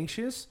there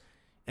anxious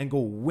and go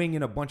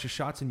winging a bunch of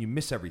shots and you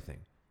miss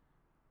everything.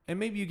 And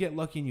maybe you get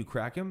lucky and you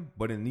crack him,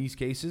 but in these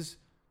cases,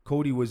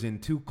 Cody was in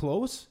too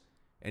close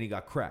and he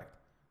got cracked.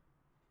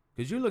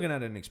 Because you're looking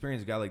at an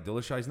experienced guy like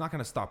Dillashaw, he's not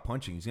going to stop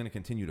punching. He's going to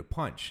continue to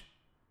punch.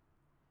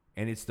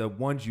 And it's the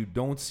ones you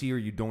don't see or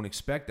you don't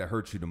expect that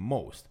hurt you the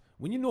most.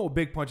 When you know a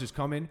big punch is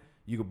coming,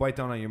 you can bite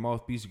down on your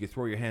mouthpiece, you can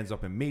throw your hands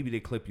up, and maybe they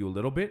clip you a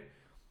little bit.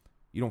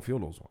 You don't feel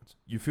those ones.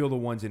 You feel the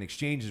ones in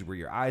exchanges where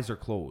your eyes are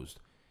closed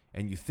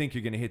and you think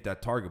you're going to hit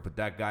that target, but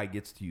that guy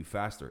gets to you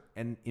faster.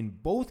 And in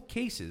both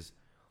cases,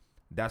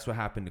 that's what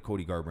happened to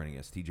Cody Garbrandt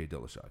against TJ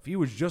Dillashaw. If he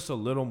was just a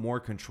little more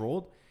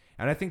controlled,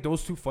 and I think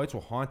those two fights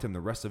will haunt him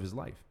the rest of his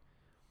life.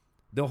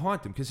 They'll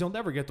haunt him because he'll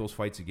never get those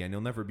fights again.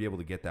 He'll never be able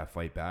to get that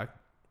fight back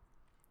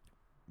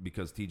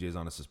because TJ's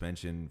on a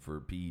suspension for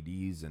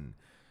PEDs and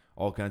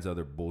all kinds of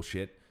other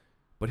bullshit.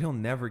 But he'll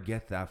never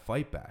get that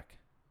fight back.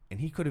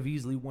 And he could have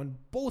easily won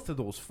both of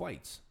those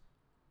fights.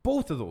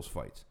 Both of those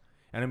fights.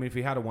 And I mean, if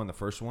he had won the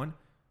first one,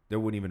 there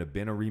wouldn't even have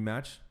been a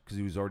rematch because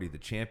he was already the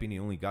champion. He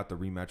only got the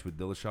rematch with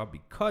Dillashaw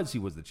because he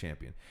was the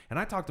champion. And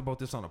I talked about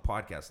this on a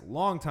podcast a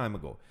long time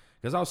ago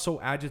because I was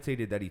so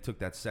agitated that he took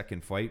that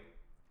second fight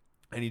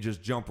and he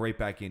just jumped right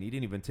back in. He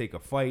didn't even take a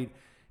fight,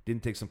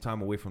 didn't take some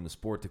time away from the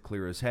sport to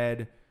clear his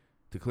head,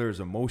 to clear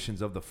his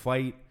emotions of the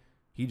fight.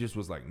 He just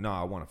was like,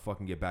 nah, I want to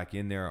fucking get back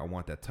in there. I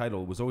want that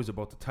title. It was always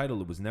about the title.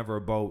 It was never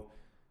about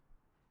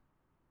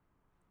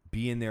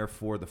being there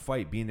for the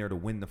fight, being there to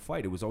win the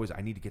fight. It was always,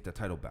 I need to get that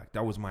title back.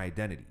 That was my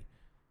identity.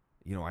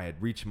 You know, I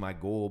had reached my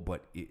goal,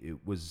 but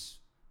it was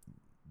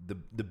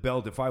the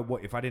belt. If I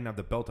didn't have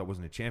the belt, I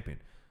wasn't a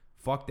champion.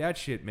 Fuck that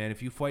shit, man.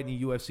 If you fight in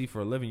the UFC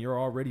for a living, you're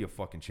already a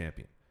fucking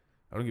champion.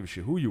 I don't give a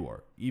shit who you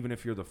are. Even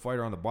if you're the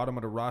fighter on the bottom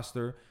of the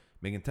roster,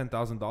 making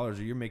 $10,000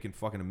 or you're making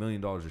fucking $1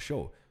 million a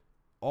show.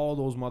 All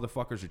those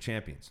motherfuckers are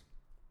champions.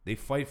 They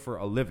fight for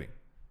a living.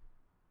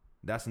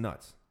 That's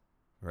nuts,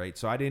 right?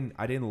 So I didn't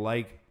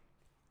like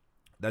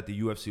that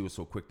the UFC was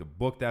so quick to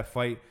book that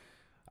fight.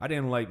 I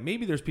didn't like,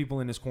 maybe there's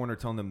people in this corner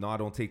telling them, no,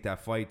 don't take that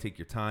fight, take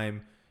your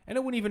time. And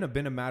it wouldn't even have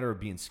been a matter of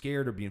being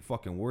scared or being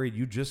fucking worried.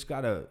 You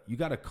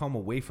gotta come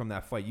away from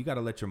that fight. You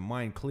gotta let your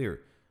mind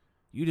clear.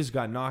 You just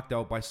got knocked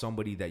out by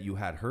somebody that you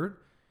had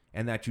hurt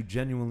and that you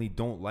genuinely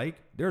don't like.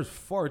 There's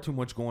far too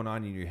much going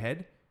on in your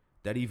head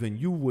that even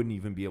you wouldn't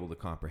even be able to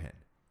comprehend.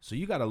 So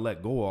you gotta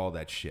let go of all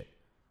that shit.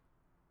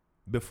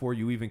 before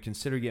you even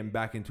consider getting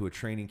back into a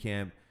training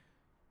camp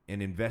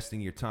and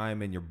investing your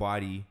time and your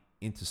body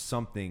into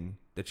something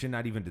that you're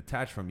not even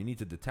detached from. You need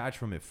to detach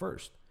from it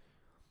first.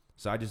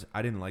 So I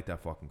didn't like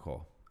that fucking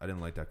call. I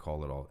didn't like that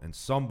call at all. And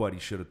somebody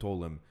should have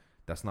told him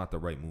that's not the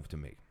right move to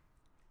make.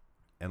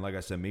 And like I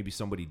said, maybe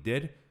somebody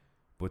did,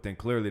 but then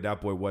clearly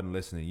that boy wasn't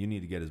listening. You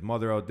need to get his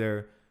mother out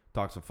there,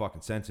 talk some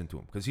fucking sense into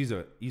him, because he's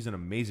an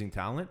amazing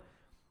talent,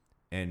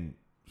 and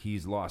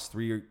he's lost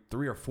three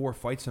or four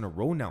fights in a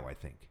row now, I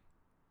think.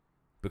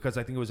 Because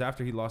I think it was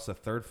after he lost the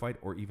third fight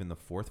or even the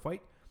fourth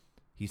fight.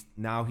 He's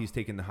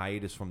taken the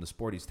hiatus from the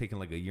sport. He's taken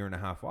like a year and a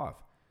half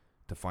off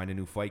to find a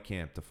new fight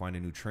camp, to find a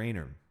new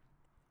trainer.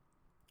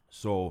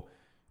 So,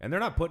 and they're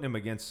not putting him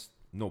against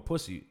no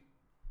pussy.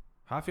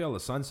 Rafael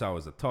Assunção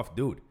is a tough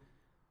dude.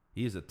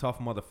 He is a tough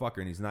motherfucker,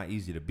 and he's not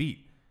easy to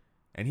beat.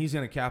 And he's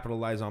going to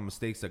capitalize on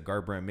mistakes that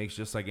Garbrandt makes,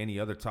 just like any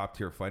other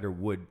top-tier fighter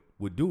would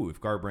do.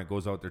 If Garbrandt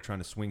goes out there trying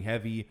to swing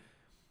heavy,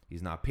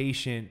 he's not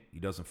patient, he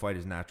doesn't fight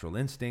his natural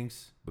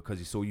instincts because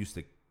he's so used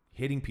to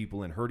hitting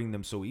people and hurting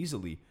them so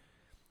easily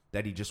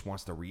that he just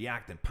wants to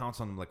react and pounce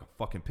on them like a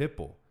fucking pit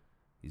bull.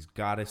 He's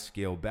got to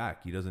scale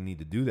back. He doesn't need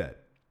to do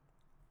that.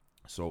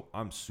 So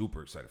I'm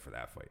super excited for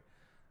that fight.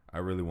 I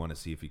really want to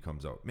see if he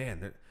comes out.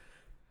 Man,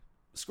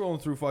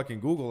 scrolling through fucking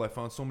Google, I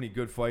found so many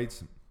good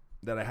fights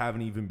that I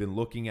haven't even been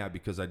looking at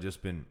because I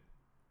just been,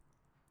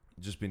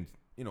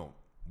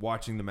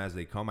 watching them as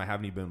they come. I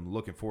haven't even been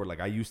looking forward.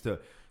 Like I used to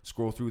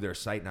scroll through their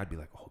site and I'd be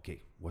like, oh,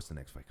 okay, what's the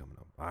next fight coming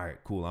up? All right,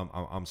 cool.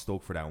 I'm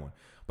stoked for that one.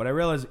 But I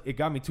realized it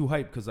got me too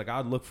hyped because like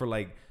I'd look for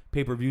like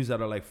pay-per-views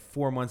that are like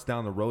 4 months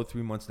down the road,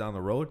 3 months down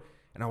the road,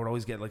 and I would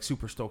always get like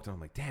super stoked and I'm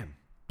like, damn,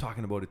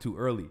 talking about it too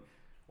early,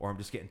 or I'm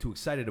just getting too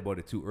excited about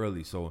it too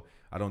early. So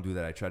I don't do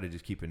that. I try to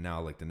just keep it now,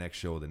 like the next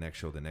show, and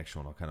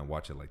I'll kind of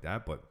watch it like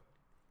that. But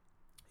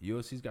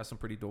UFC's got some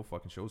pretty dope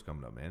fucking shows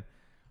coming up, man.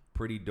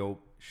 Pretty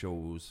dope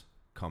shows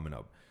coming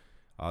up.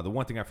 The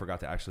one thing I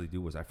forgot to actually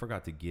do was I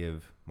forgot to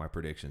give my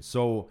prediction.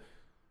 So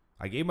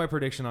I gave my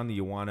prediction on the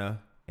Joanna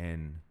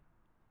and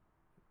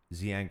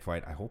Zhang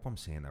fight. I hope I'm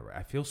saying that right.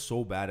 I feel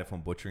so bad if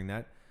I'm butchering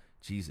that.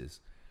 Jesus.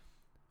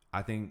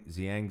 I think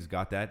Zhang's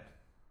got that.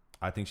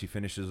 I think she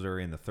finishes her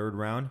in the third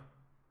round.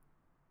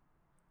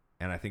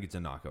 And I think it's a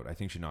knockout. I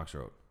think she knocks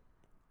her out.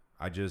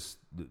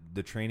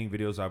 The training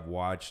videos I've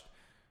watched,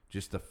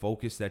 just the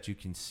focus that you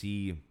can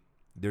see,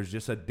 there's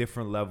just a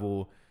different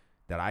level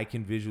that I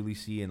can visually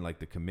see, and like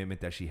the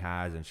commitment that she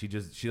has, and she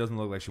doesn't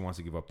look like she wants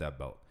to give up that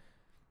belt.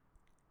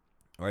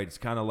 All right, it's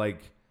kind of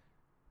like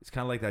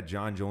that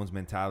John Jones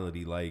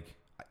mentality. Like,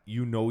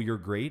 you're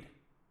great.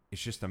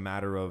 It's just a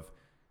matter of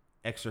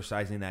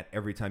exercising that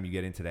every time you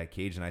get into that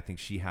cage, and I think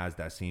she has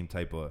that same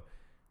type of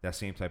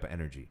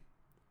energy.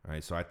 All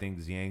right, so I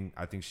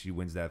think she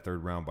wins that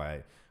third round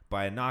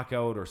by a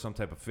knockout or some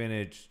type of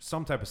finish,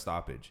 some type of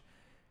stoppage.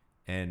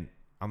 And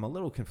I'm a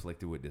little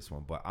conflicted with this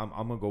one, but I'm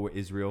gonna go with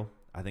Israel.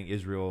 I think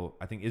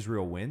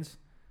Israel wins.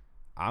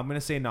 I'm gonna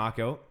say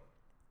knockout.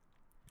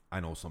 I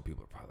know some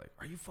people are probably like,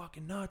 "Are you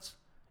fucking nuts?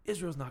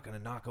 Israel's not gonna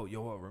knock out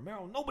Yoel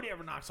Romero. Nobody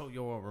ever knocks out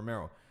Yoel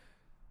Romero."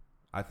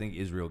 I think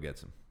Israel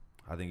gets him.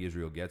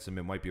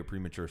 It might be a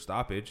premature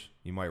stoppage.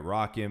 You might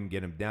rock him,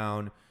 get him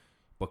down,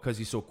 because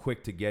he's so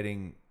quick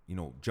to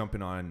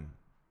jumping on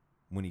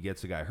when he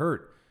gets a guy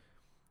hurt.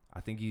 I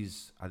think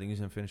he's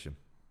gonna finish him.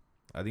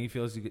 I think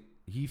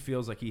he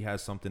feels like he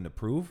has something to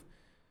prove.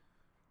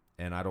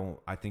 And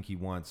I think he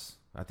wants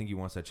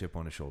that chip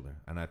on his shoulder.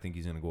 And I think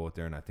he's going to go out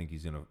there, and I think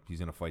he's going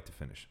to fight to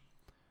finish.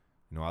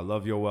 I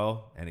love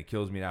Yoel, and it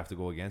kills me to have to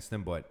go against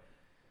him, but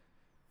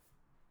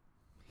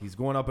he's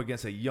going up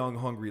against a young,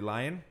 hungry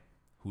lion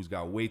who's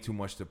got way too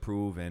much to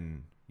prove.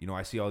 And,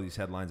 I see all these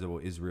headlines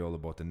about Israel,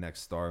 about the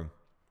next star.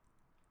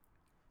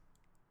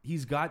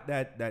 He's got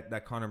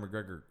that Conor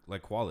McGregor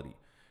like quality,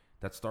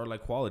 that star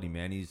like quality,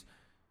 man.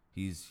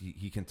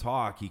 He can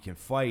talk, he can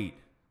fight.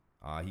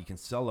 He can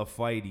sell a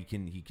fight. He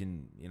can.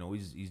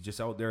 He's just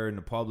out there in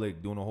the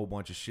public doing a whole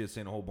bunch of shit,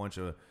 saying a whole bunch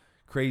of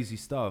crazy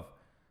stuff.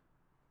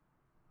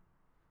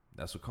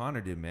 That's what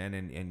Conor did, man.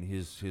 And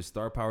his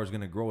star power is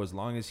going to grow as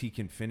long as he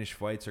can finish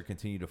fights or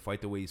continue to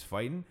fight the way he's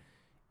fighting,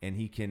 and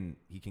he can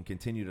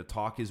continue to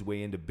talk his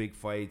way into big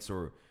fights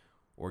or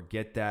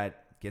get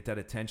that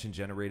attention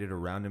generated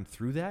around him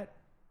through that.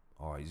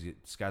 Oh,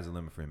 sky's the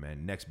limit for him,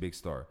 man. Next big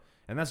star,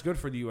 and that's good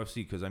for the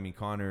UFC because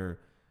Conor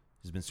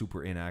has been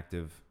super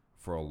inactive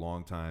for a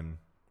long time,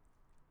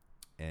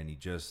 and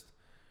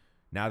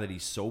now that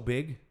he's so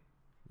big,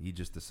 he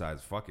just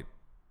decides, fuck it,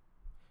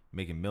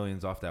 making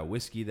millions off that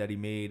whiskey that he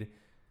made.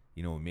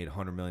 He made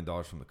 $100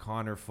 million from the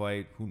Conor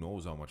fight. Who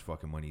knows how much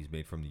fucking money he's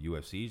made from the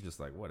UFC. He's just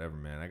like, whatever,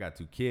 man. I got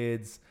 2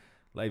 kids.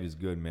 Life is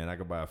good, man. I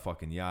could buy a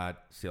fucking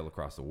yacht, sail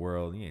across the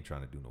world. He ain't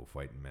trying to do no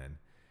fighting, man.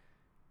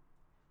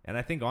 And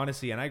I think,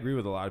 honestly, and I agree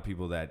with a lot of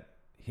people, that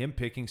him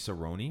picking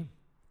Cerrone,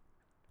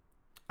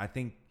 I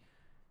think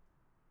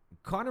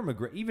Conor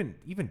McGregor,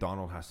 even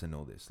Donald has to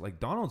know this. Like,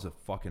 Donald's a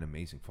fucking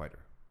amazing fighter.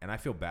 And I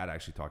feel bad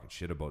actually talking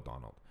shit about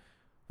Donald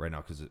right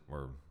now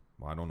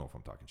I don't know if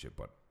I'm talking shit,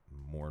 but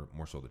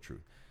more so the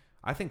truth.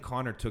 I think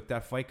Conor took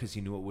that fight because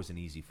he knew it was an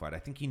easy fight. I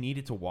think he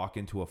needed to walk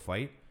into a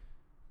fight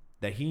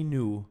that he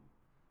knew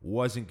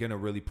wasn't going to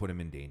really put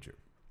him in danger.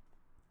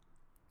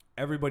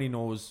 Everybody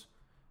knows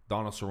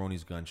Donald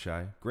Cerrone's gun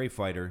shy. Great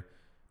fighter,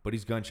 but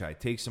he's gun shy.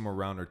 Takes him a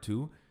round or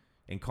two,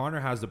 and Conor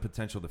has the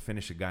potential to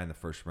finish a guy in the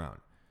first round.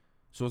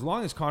 So as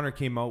long as Conor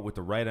came out with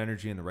the right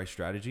energy and the right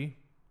strategy,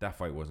 that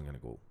fight wasn't going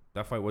to go.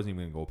 That fight wasn't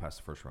even going to go past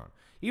the first round.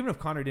 Even if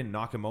Conor didn't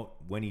knock him out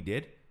when he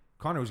did,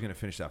 Conor was going to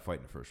finish that fight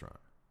in the first round.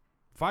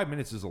 5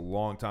 minutes is a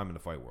long time in the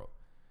fight world.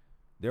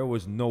 There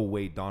was no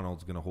way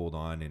Donald's going to hold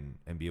on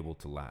and be able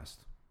to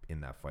last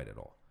in that fight at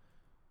all.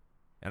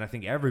 And I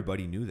think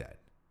everybody knew that.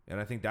 And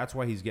I think that's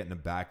why he's getting a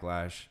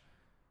backlash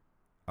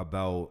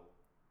about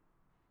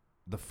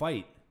the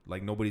fight.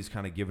 Like, nobody's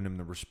kind of giving him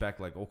the respect.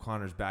 Like, oh,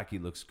 Conor's back. He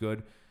looks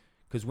good.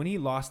 Because when he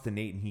lost to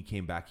Nate and he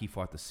came back, he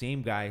fought the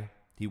same guy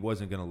he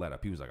wasn't going to let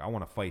up. He was like, I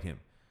want to fight him.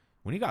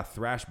 When he got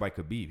thrashed by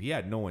Khabib, he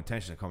had no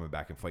intention of coming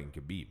back and fighting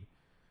Khabib.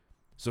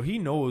 So he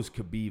knows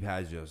Khabib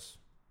has just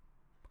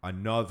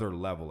another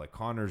level. Like,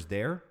 Conor's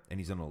there, and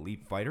he's an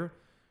elite fighter.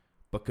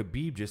 But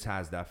Khabib just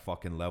has that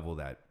fucking level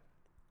that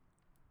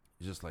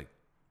is just like,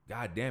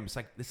 God damn, it's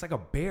like a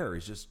bear.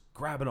 He's just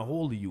grabbing a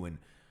hold of you and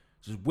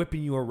just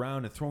whipping you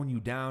around and throwing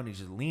you down. He's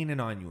just leaning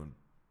on you and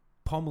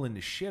pummeling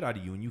the shit out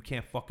of you, and you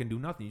can't fucking do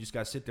nothing. You just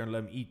got to sit there and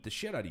let him eat the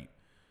shit out of you.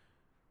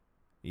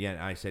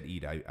 Yeah, I said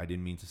eat. I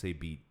didn't mean to say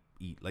beat.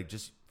 Eat. Like,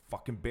 just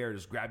fucking bear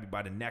just grab you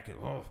by the neck and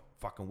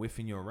fucking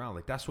whiffing you around.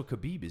 Like, that's what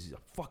Khabib is. He's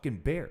a fucking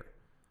bear.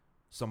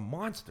 Some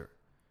monster.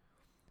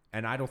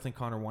 And I don't think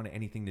Conor wanted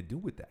anything to do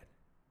with that.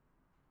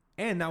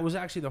 And that was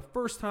actually the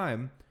first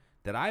time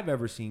that I've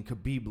ever seen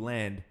Khabib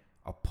land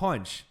a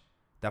punch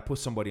that put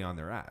somebody on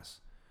their ass.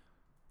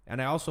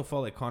 And I also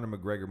felt like Conor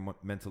McGregor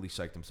mentally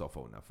psyched himself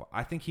out in that fight.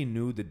 I think he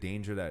knew the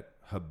danger that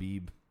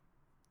Khabib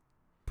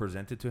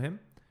presented to him.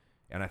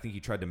 And I think he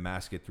tried to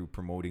mask it through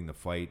promoting the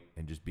fight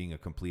and just being a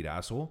complete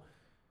asshole.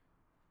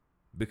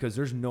 Because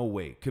there's no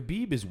way.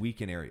 Khabib is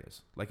weak in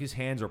areas. Like, his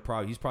hands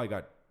are he's probably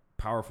got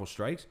powerful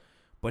strikes.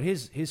 But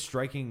his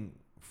striking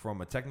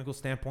from a technical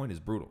standpoint is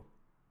brutal.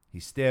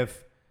 He's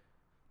stiff.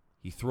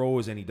 He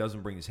throws and he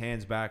doesn't bring his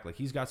hands back. Like,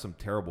 he's got some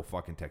terrible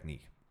fucking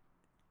technique.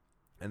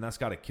 And that's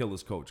got to kill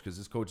his coach, because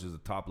his coach is a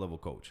top-level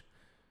coach.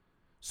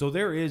 So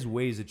there is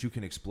ways that you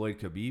can exploit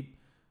Khabib.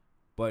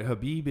 But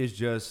Khabib is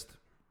just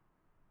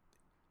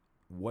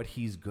what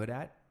he's good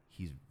at.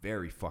 He's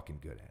very fucking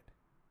good at.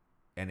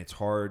 And it's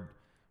hard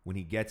when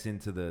he gets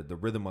into the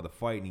rhythm of the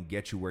fight and he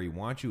gets you where he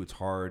wants you. It's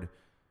hard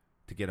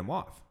to get him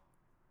off,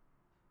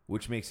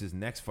 which makes his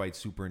next fight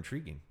super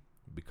intriguing.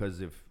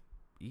 Because if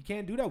he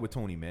can't do that with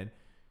Tony, man.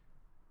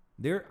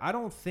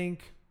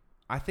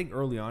 I think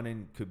early on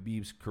in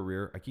Khabib's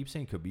career, I keep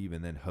saying Khabib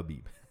and then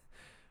Habib.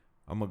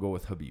 I'm going to go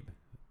with Habib.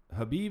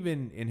 Habib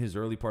in his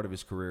early part of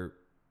his career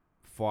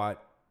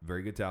fought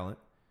very good talent.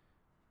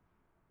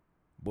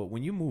 But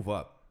when you move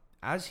up,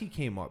 as he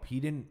came up,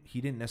 he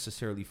didn't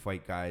necessarily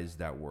fight guys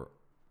that were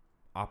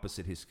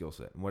opposite his skill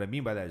set. And what I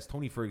mean by that is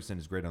Tony Ferguson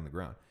is great on the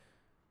ground.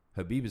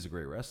 Habib is a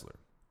great wrestler.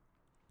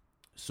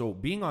 So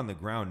being on the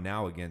ground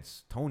now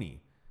against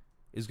Tony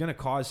is going to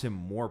cause him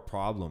more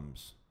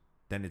problems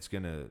than it's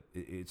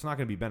not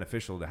going to be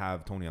beneficial to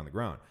have Tony on the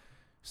ground.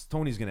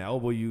 Tony's going to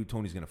elbow you.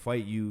 Tony's going to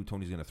fight you.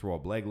 Tony's going to throw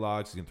up leg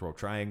locks. He's going to throw up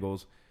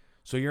triangles.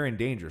 So you're in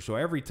danger. So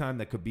every time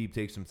that Khabib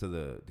takes him to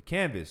the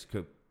canvas,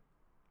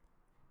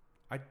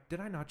 did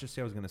I not just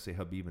say I was going to say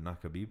Habib and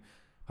not Khabib?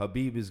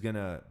 Habib is going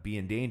to be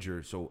in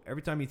danger. So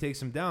every time he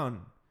takes him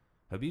down,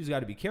 Habib's got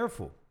to be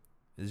careful.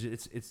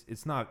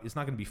 It's not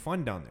going to be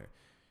fun down there.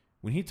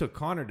 When he took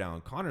Conor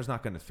down, Conor's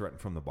not going to threaten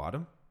from the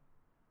bottom.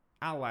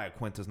 Al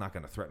Iaquinta's not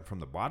going to threaten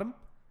from the bottom.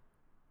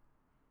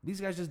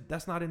 These guys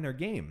that's not in their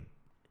game.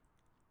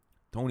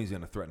 Tony's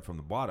going to threaten from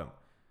the bottom.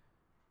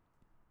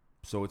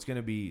 So it's going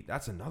to be,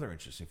 that's another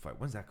interesting fight.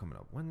 When's that coming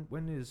up?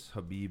 When is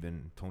Khabib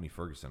and Tony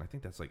Ferguson? I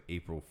think that's like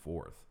April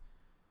 4th.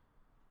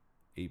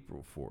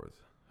 April 4th,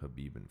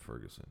 Khabib and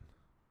Ferguson.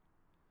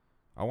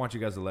 I want you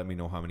guys to let me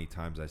know how many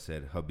times I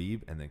said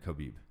Khabib and then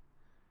Khabib.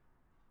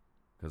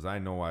 Because I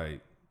know I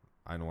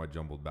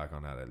jumbled back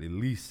on that at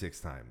least 6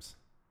 times.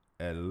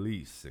 At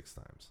least 6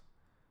 times.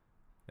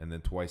 And then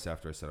twice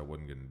after I said I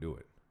wasn't going to do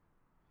it.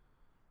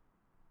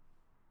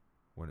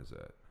 When is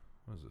that?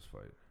 When is this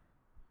fight?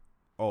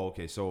 Oh,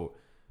 okay. So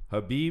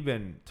Khabib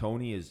and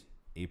Tony is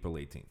April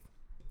 18th.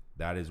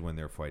 That is when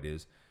their fight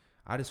is.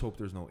 I just hope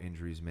there's no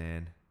injuries,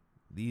 man.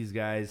 These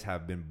guys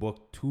have been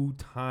booked 2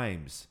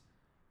 times.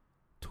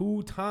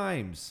 2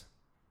 times.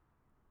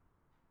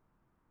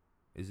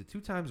 Is it 2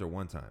 times or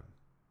 1 time?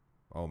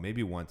 Oh,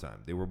 maybe 1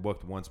 time. They were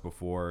booked once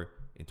before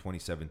in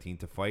 2017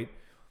 to fight,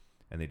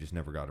 and they just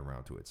never got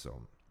around to it.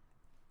 So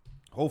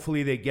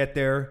hopefully they get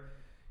there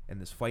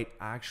and this fight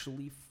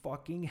actually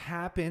fucking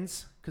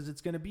happens, because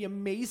it's going to be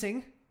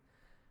amazing.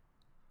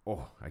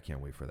 Oh, I can't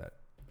wait for that.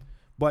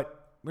 But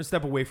I'm going to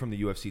step away from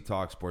the UFC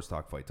talk, sports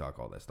talk, fight talk,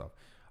 all that stuff.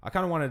 I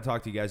kind of wanted to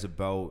talk to you guys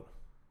about,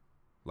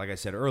 like I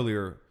said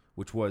earlier,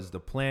 which was the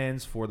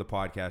plans for the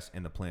podcast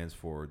and the plans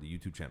for the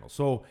YouTube channel.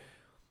 So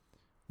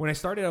when I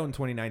started out in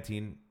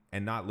 2019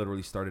 and not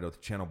literally started out the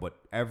channel, but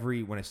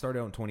when I started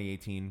out in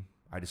 2018,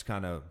 I just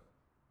kind of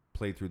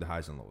played through the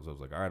highs and lows. I was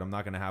like, all right, I'm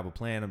not going to have a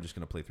plan. I'm just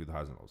going to play through the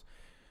highs and lows.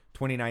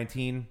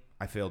 2019,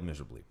 I failed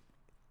miserably.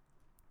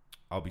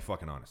 I'll be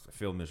fucking honest. I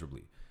failed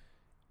miserably.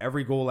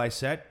 Every goal I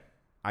set,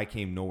 I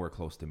came nowhere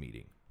close to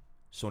meeting.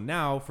 So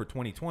now for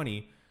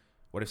 2020,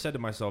 what I've said to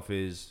myself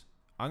is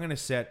I'm going to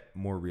set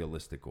more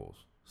realistic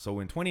goals. So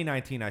in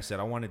 2019, I said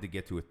I wanted to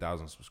get to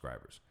 1,000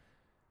 subscribers.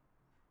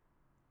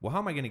 Well, how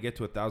am I going to get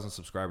to 1,000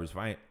 subscribers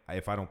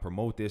if I don't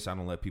promote this? I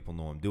don't let people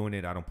know I'm doing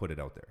it. I don't put it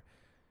out there.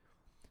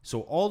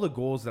 So all the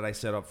goals that I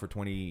set up for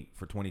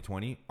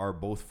 2020 are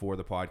both for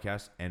the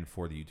podcast and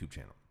for the YouTube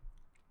channel.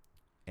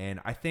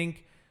 And I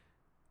think,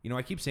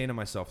 I keep saying to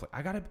myself,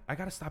 like, I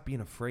gotta stop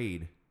being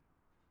afraid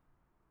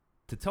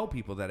to tell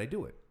people that I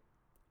do it.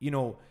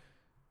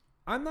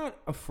 I'm not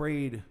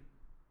afraid.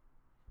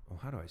 Oh,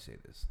 how do I say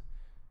this?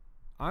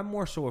 I'm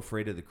more so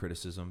afraid of the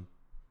criticism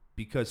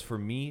because for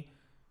me,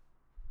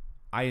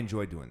 I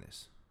enjoy doing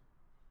this.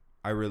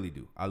 I really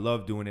do. I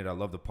love doing it. I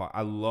love the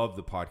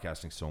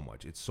podcasting so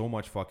much. It's so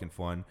much fucking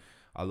fun.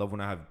 I love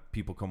when I have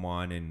people come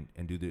on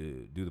and do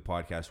the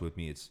podcast with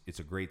me. It's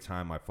a great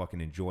time. I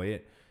fucking enjoy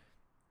it.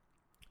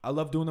 I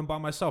love doing them by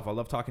myself. I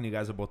love talking to you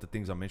guys about the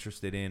things I'm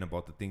interested in,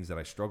 about the things that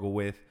I struggle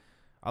with.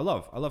 I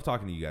love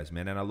talking to you guys,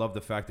 man. And I love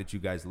the fact that you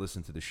guys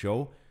listen to the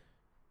show.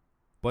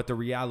 But the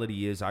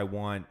reality is I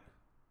want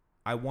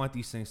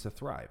these things to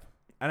thrive.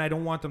 And I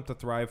don't want them to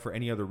thrive for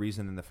any other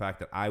reason than the fact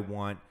that I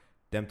want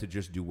them to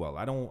just do well.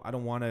 I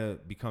don't want to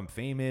become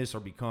famous or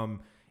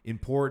become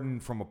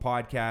important from a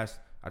podcast.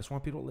 I just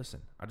want people to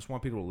listen. I just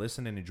want people to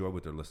listen and enjoy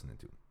what they're listening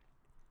to.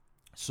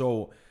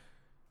 So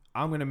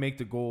I'm going to make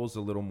the goals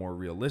a little more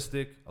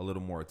realistic, a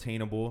little more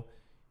attainable.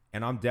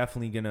 And I'm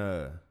definitely going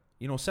to,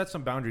 set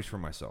some boundaries for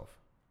myself.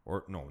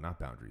 Or no, not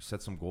boundaries.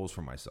 Set some goals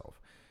for myself.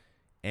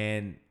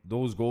 And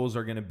those goals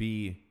are going to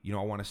be, I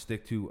want to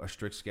stick to a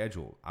strict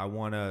schedule. I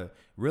want to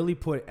really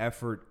put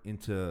effort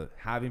into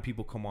having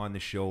people come on the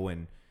show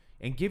and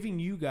introducing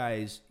you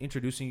guys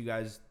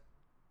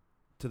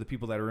to the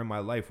people that are in my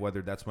life,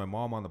 whether that's my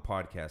mom on the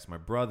podcast, my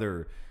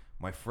brother,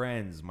 my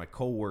friends, my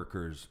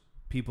coworkers,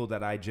 people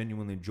that I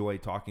genuinely enjoy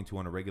talking to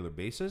on a regular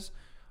basis.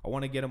 I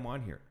want to get them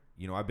on here.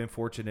 I've been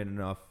fortunate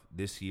enough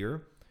this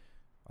year.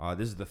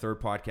 This is the third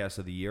podcast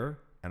of the year,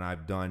 and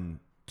I've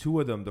done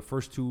two of them. The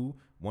first two,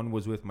 one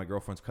was with my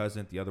girlfriend's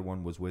cousin. The other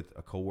one was with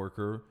a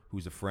coworker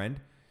who's a friend.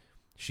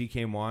 She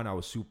came on. I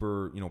was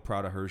super,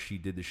 proud of her. She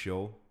did the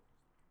show.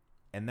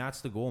 And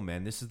that's the goal,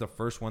 man. This is the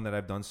first one that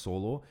I've done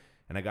solo.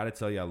 And I got to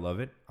tell you, I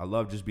love it. I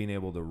love just being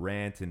able to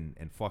rant and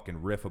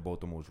fucking riff about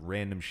the most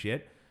random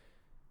shit.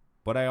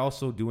 But I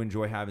also do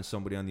enjoy having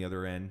somebody on the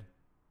other end.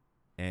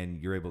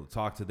 And you're able to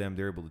talk to them.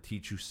 They're able to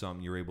teach you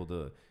something. You're able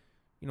to,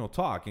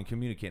 talk and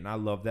communicate. And I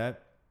love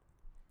that.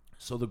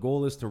 So the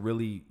goal is to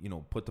really,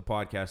 put the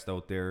podcast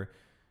out there.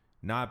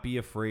 Not be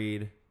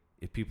afraid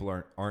if people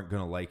aren't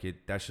going to like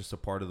it. That's just a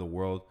part of the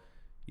world.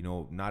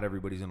 Not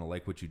everybody's going to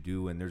like what you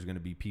do. And there's going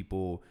to be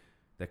people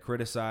that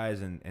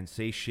criticize and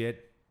say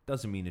shit.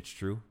 Doesn't mean it's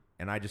true.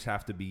 And I just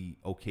have to be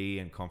okay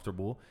and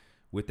comfortable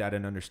with that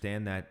and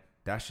understand that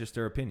that's just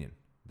their opinion.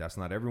 That's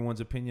not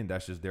everyone's opinion.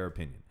 That's just their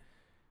opinion.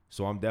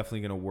 So I'm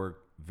definitely going to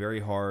work very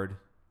hard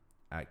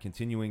at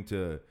continuing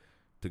to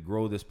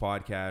grow this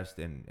podcast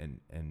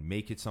and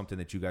make it something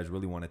that you guys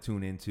really want to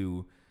tune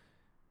into.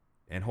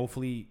 And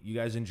hopefully you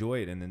guys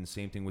enjoy it. And then the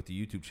same thing with the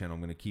YouTube channel. I'm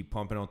going to keep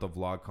pumping out the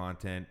vlog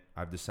content.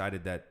 I've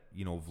decided that,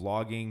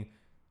 vlogging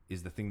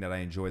is the thing that I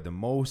enjoy the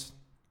most.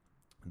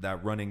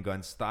 That run and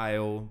gun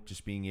style,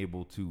 just being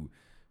able to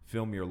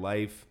film your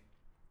life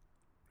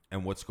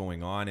and what's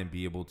going on and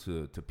be able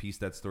to piece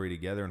that story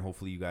together. And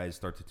hopefully you guys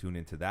start to tune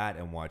into that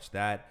and watch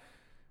that.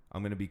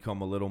 I'm going to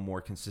become a little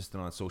more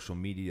consistent on social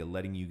media,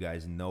 letting you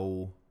guys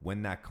know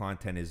when that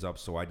content is up.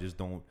 So I just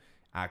don't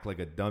act like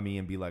a dummy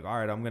and be like, all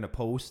right, I'm going to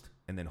post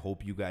and then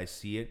hope you guys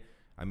see it.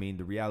 I mean,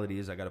 the reality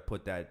is I got to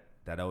put that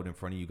out in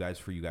front of you guys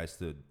for you guys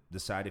to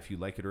decide if you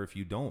like it or if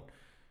you don't.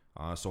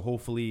 So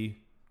hopefully,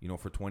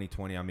 for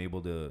 2020, I'm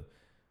able to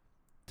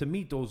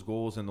meet those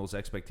goals and those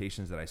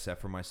expectations that I set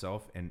for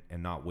myself and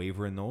not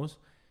waver in those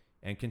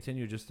and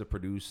continue just to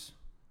produce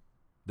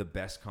the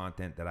best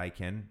content that I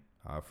can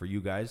for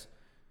you guys,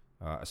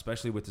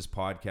 especially with this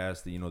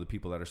podcast. The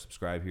people that are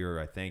subscribed here,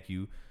 I thank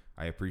you.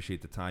 I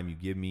appreciate the time you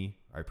give me.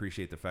 I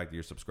appreciate the fact that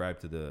you're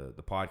subscribed to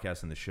the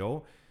podcast and the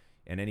show.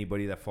 And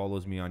anybody that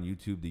follows me on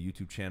YouTube, the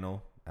YouTube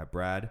channel at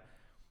Brad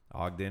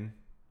Ogden,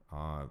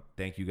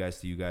 thank you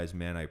guys,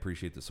 man. I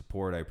appreciate the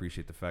support. I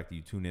appreciate the fact that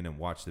you tune in and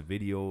watch the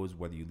videos,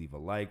 whether you leave a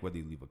like, whether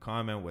you leave a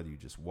comment, whether you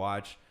just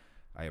watch.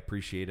 I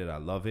appreciate it. I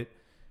love it.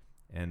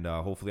 And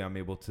hopefully I'm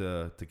able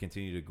to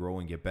continue to grow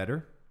and get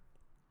better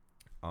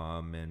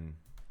and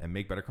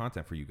make better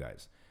content for you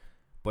guys.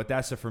 But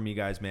that's it for me,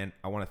 guys, man.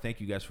 I want to thank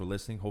you guys for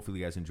listening. Hopefully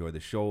you guys enjoy the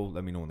show.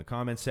 Let me know in the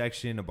comment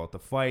section about the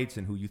fights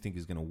and who you think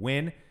is going to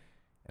win.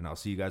 And I'll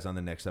see you guys on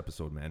the next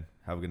episode, man.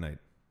 Have a good night.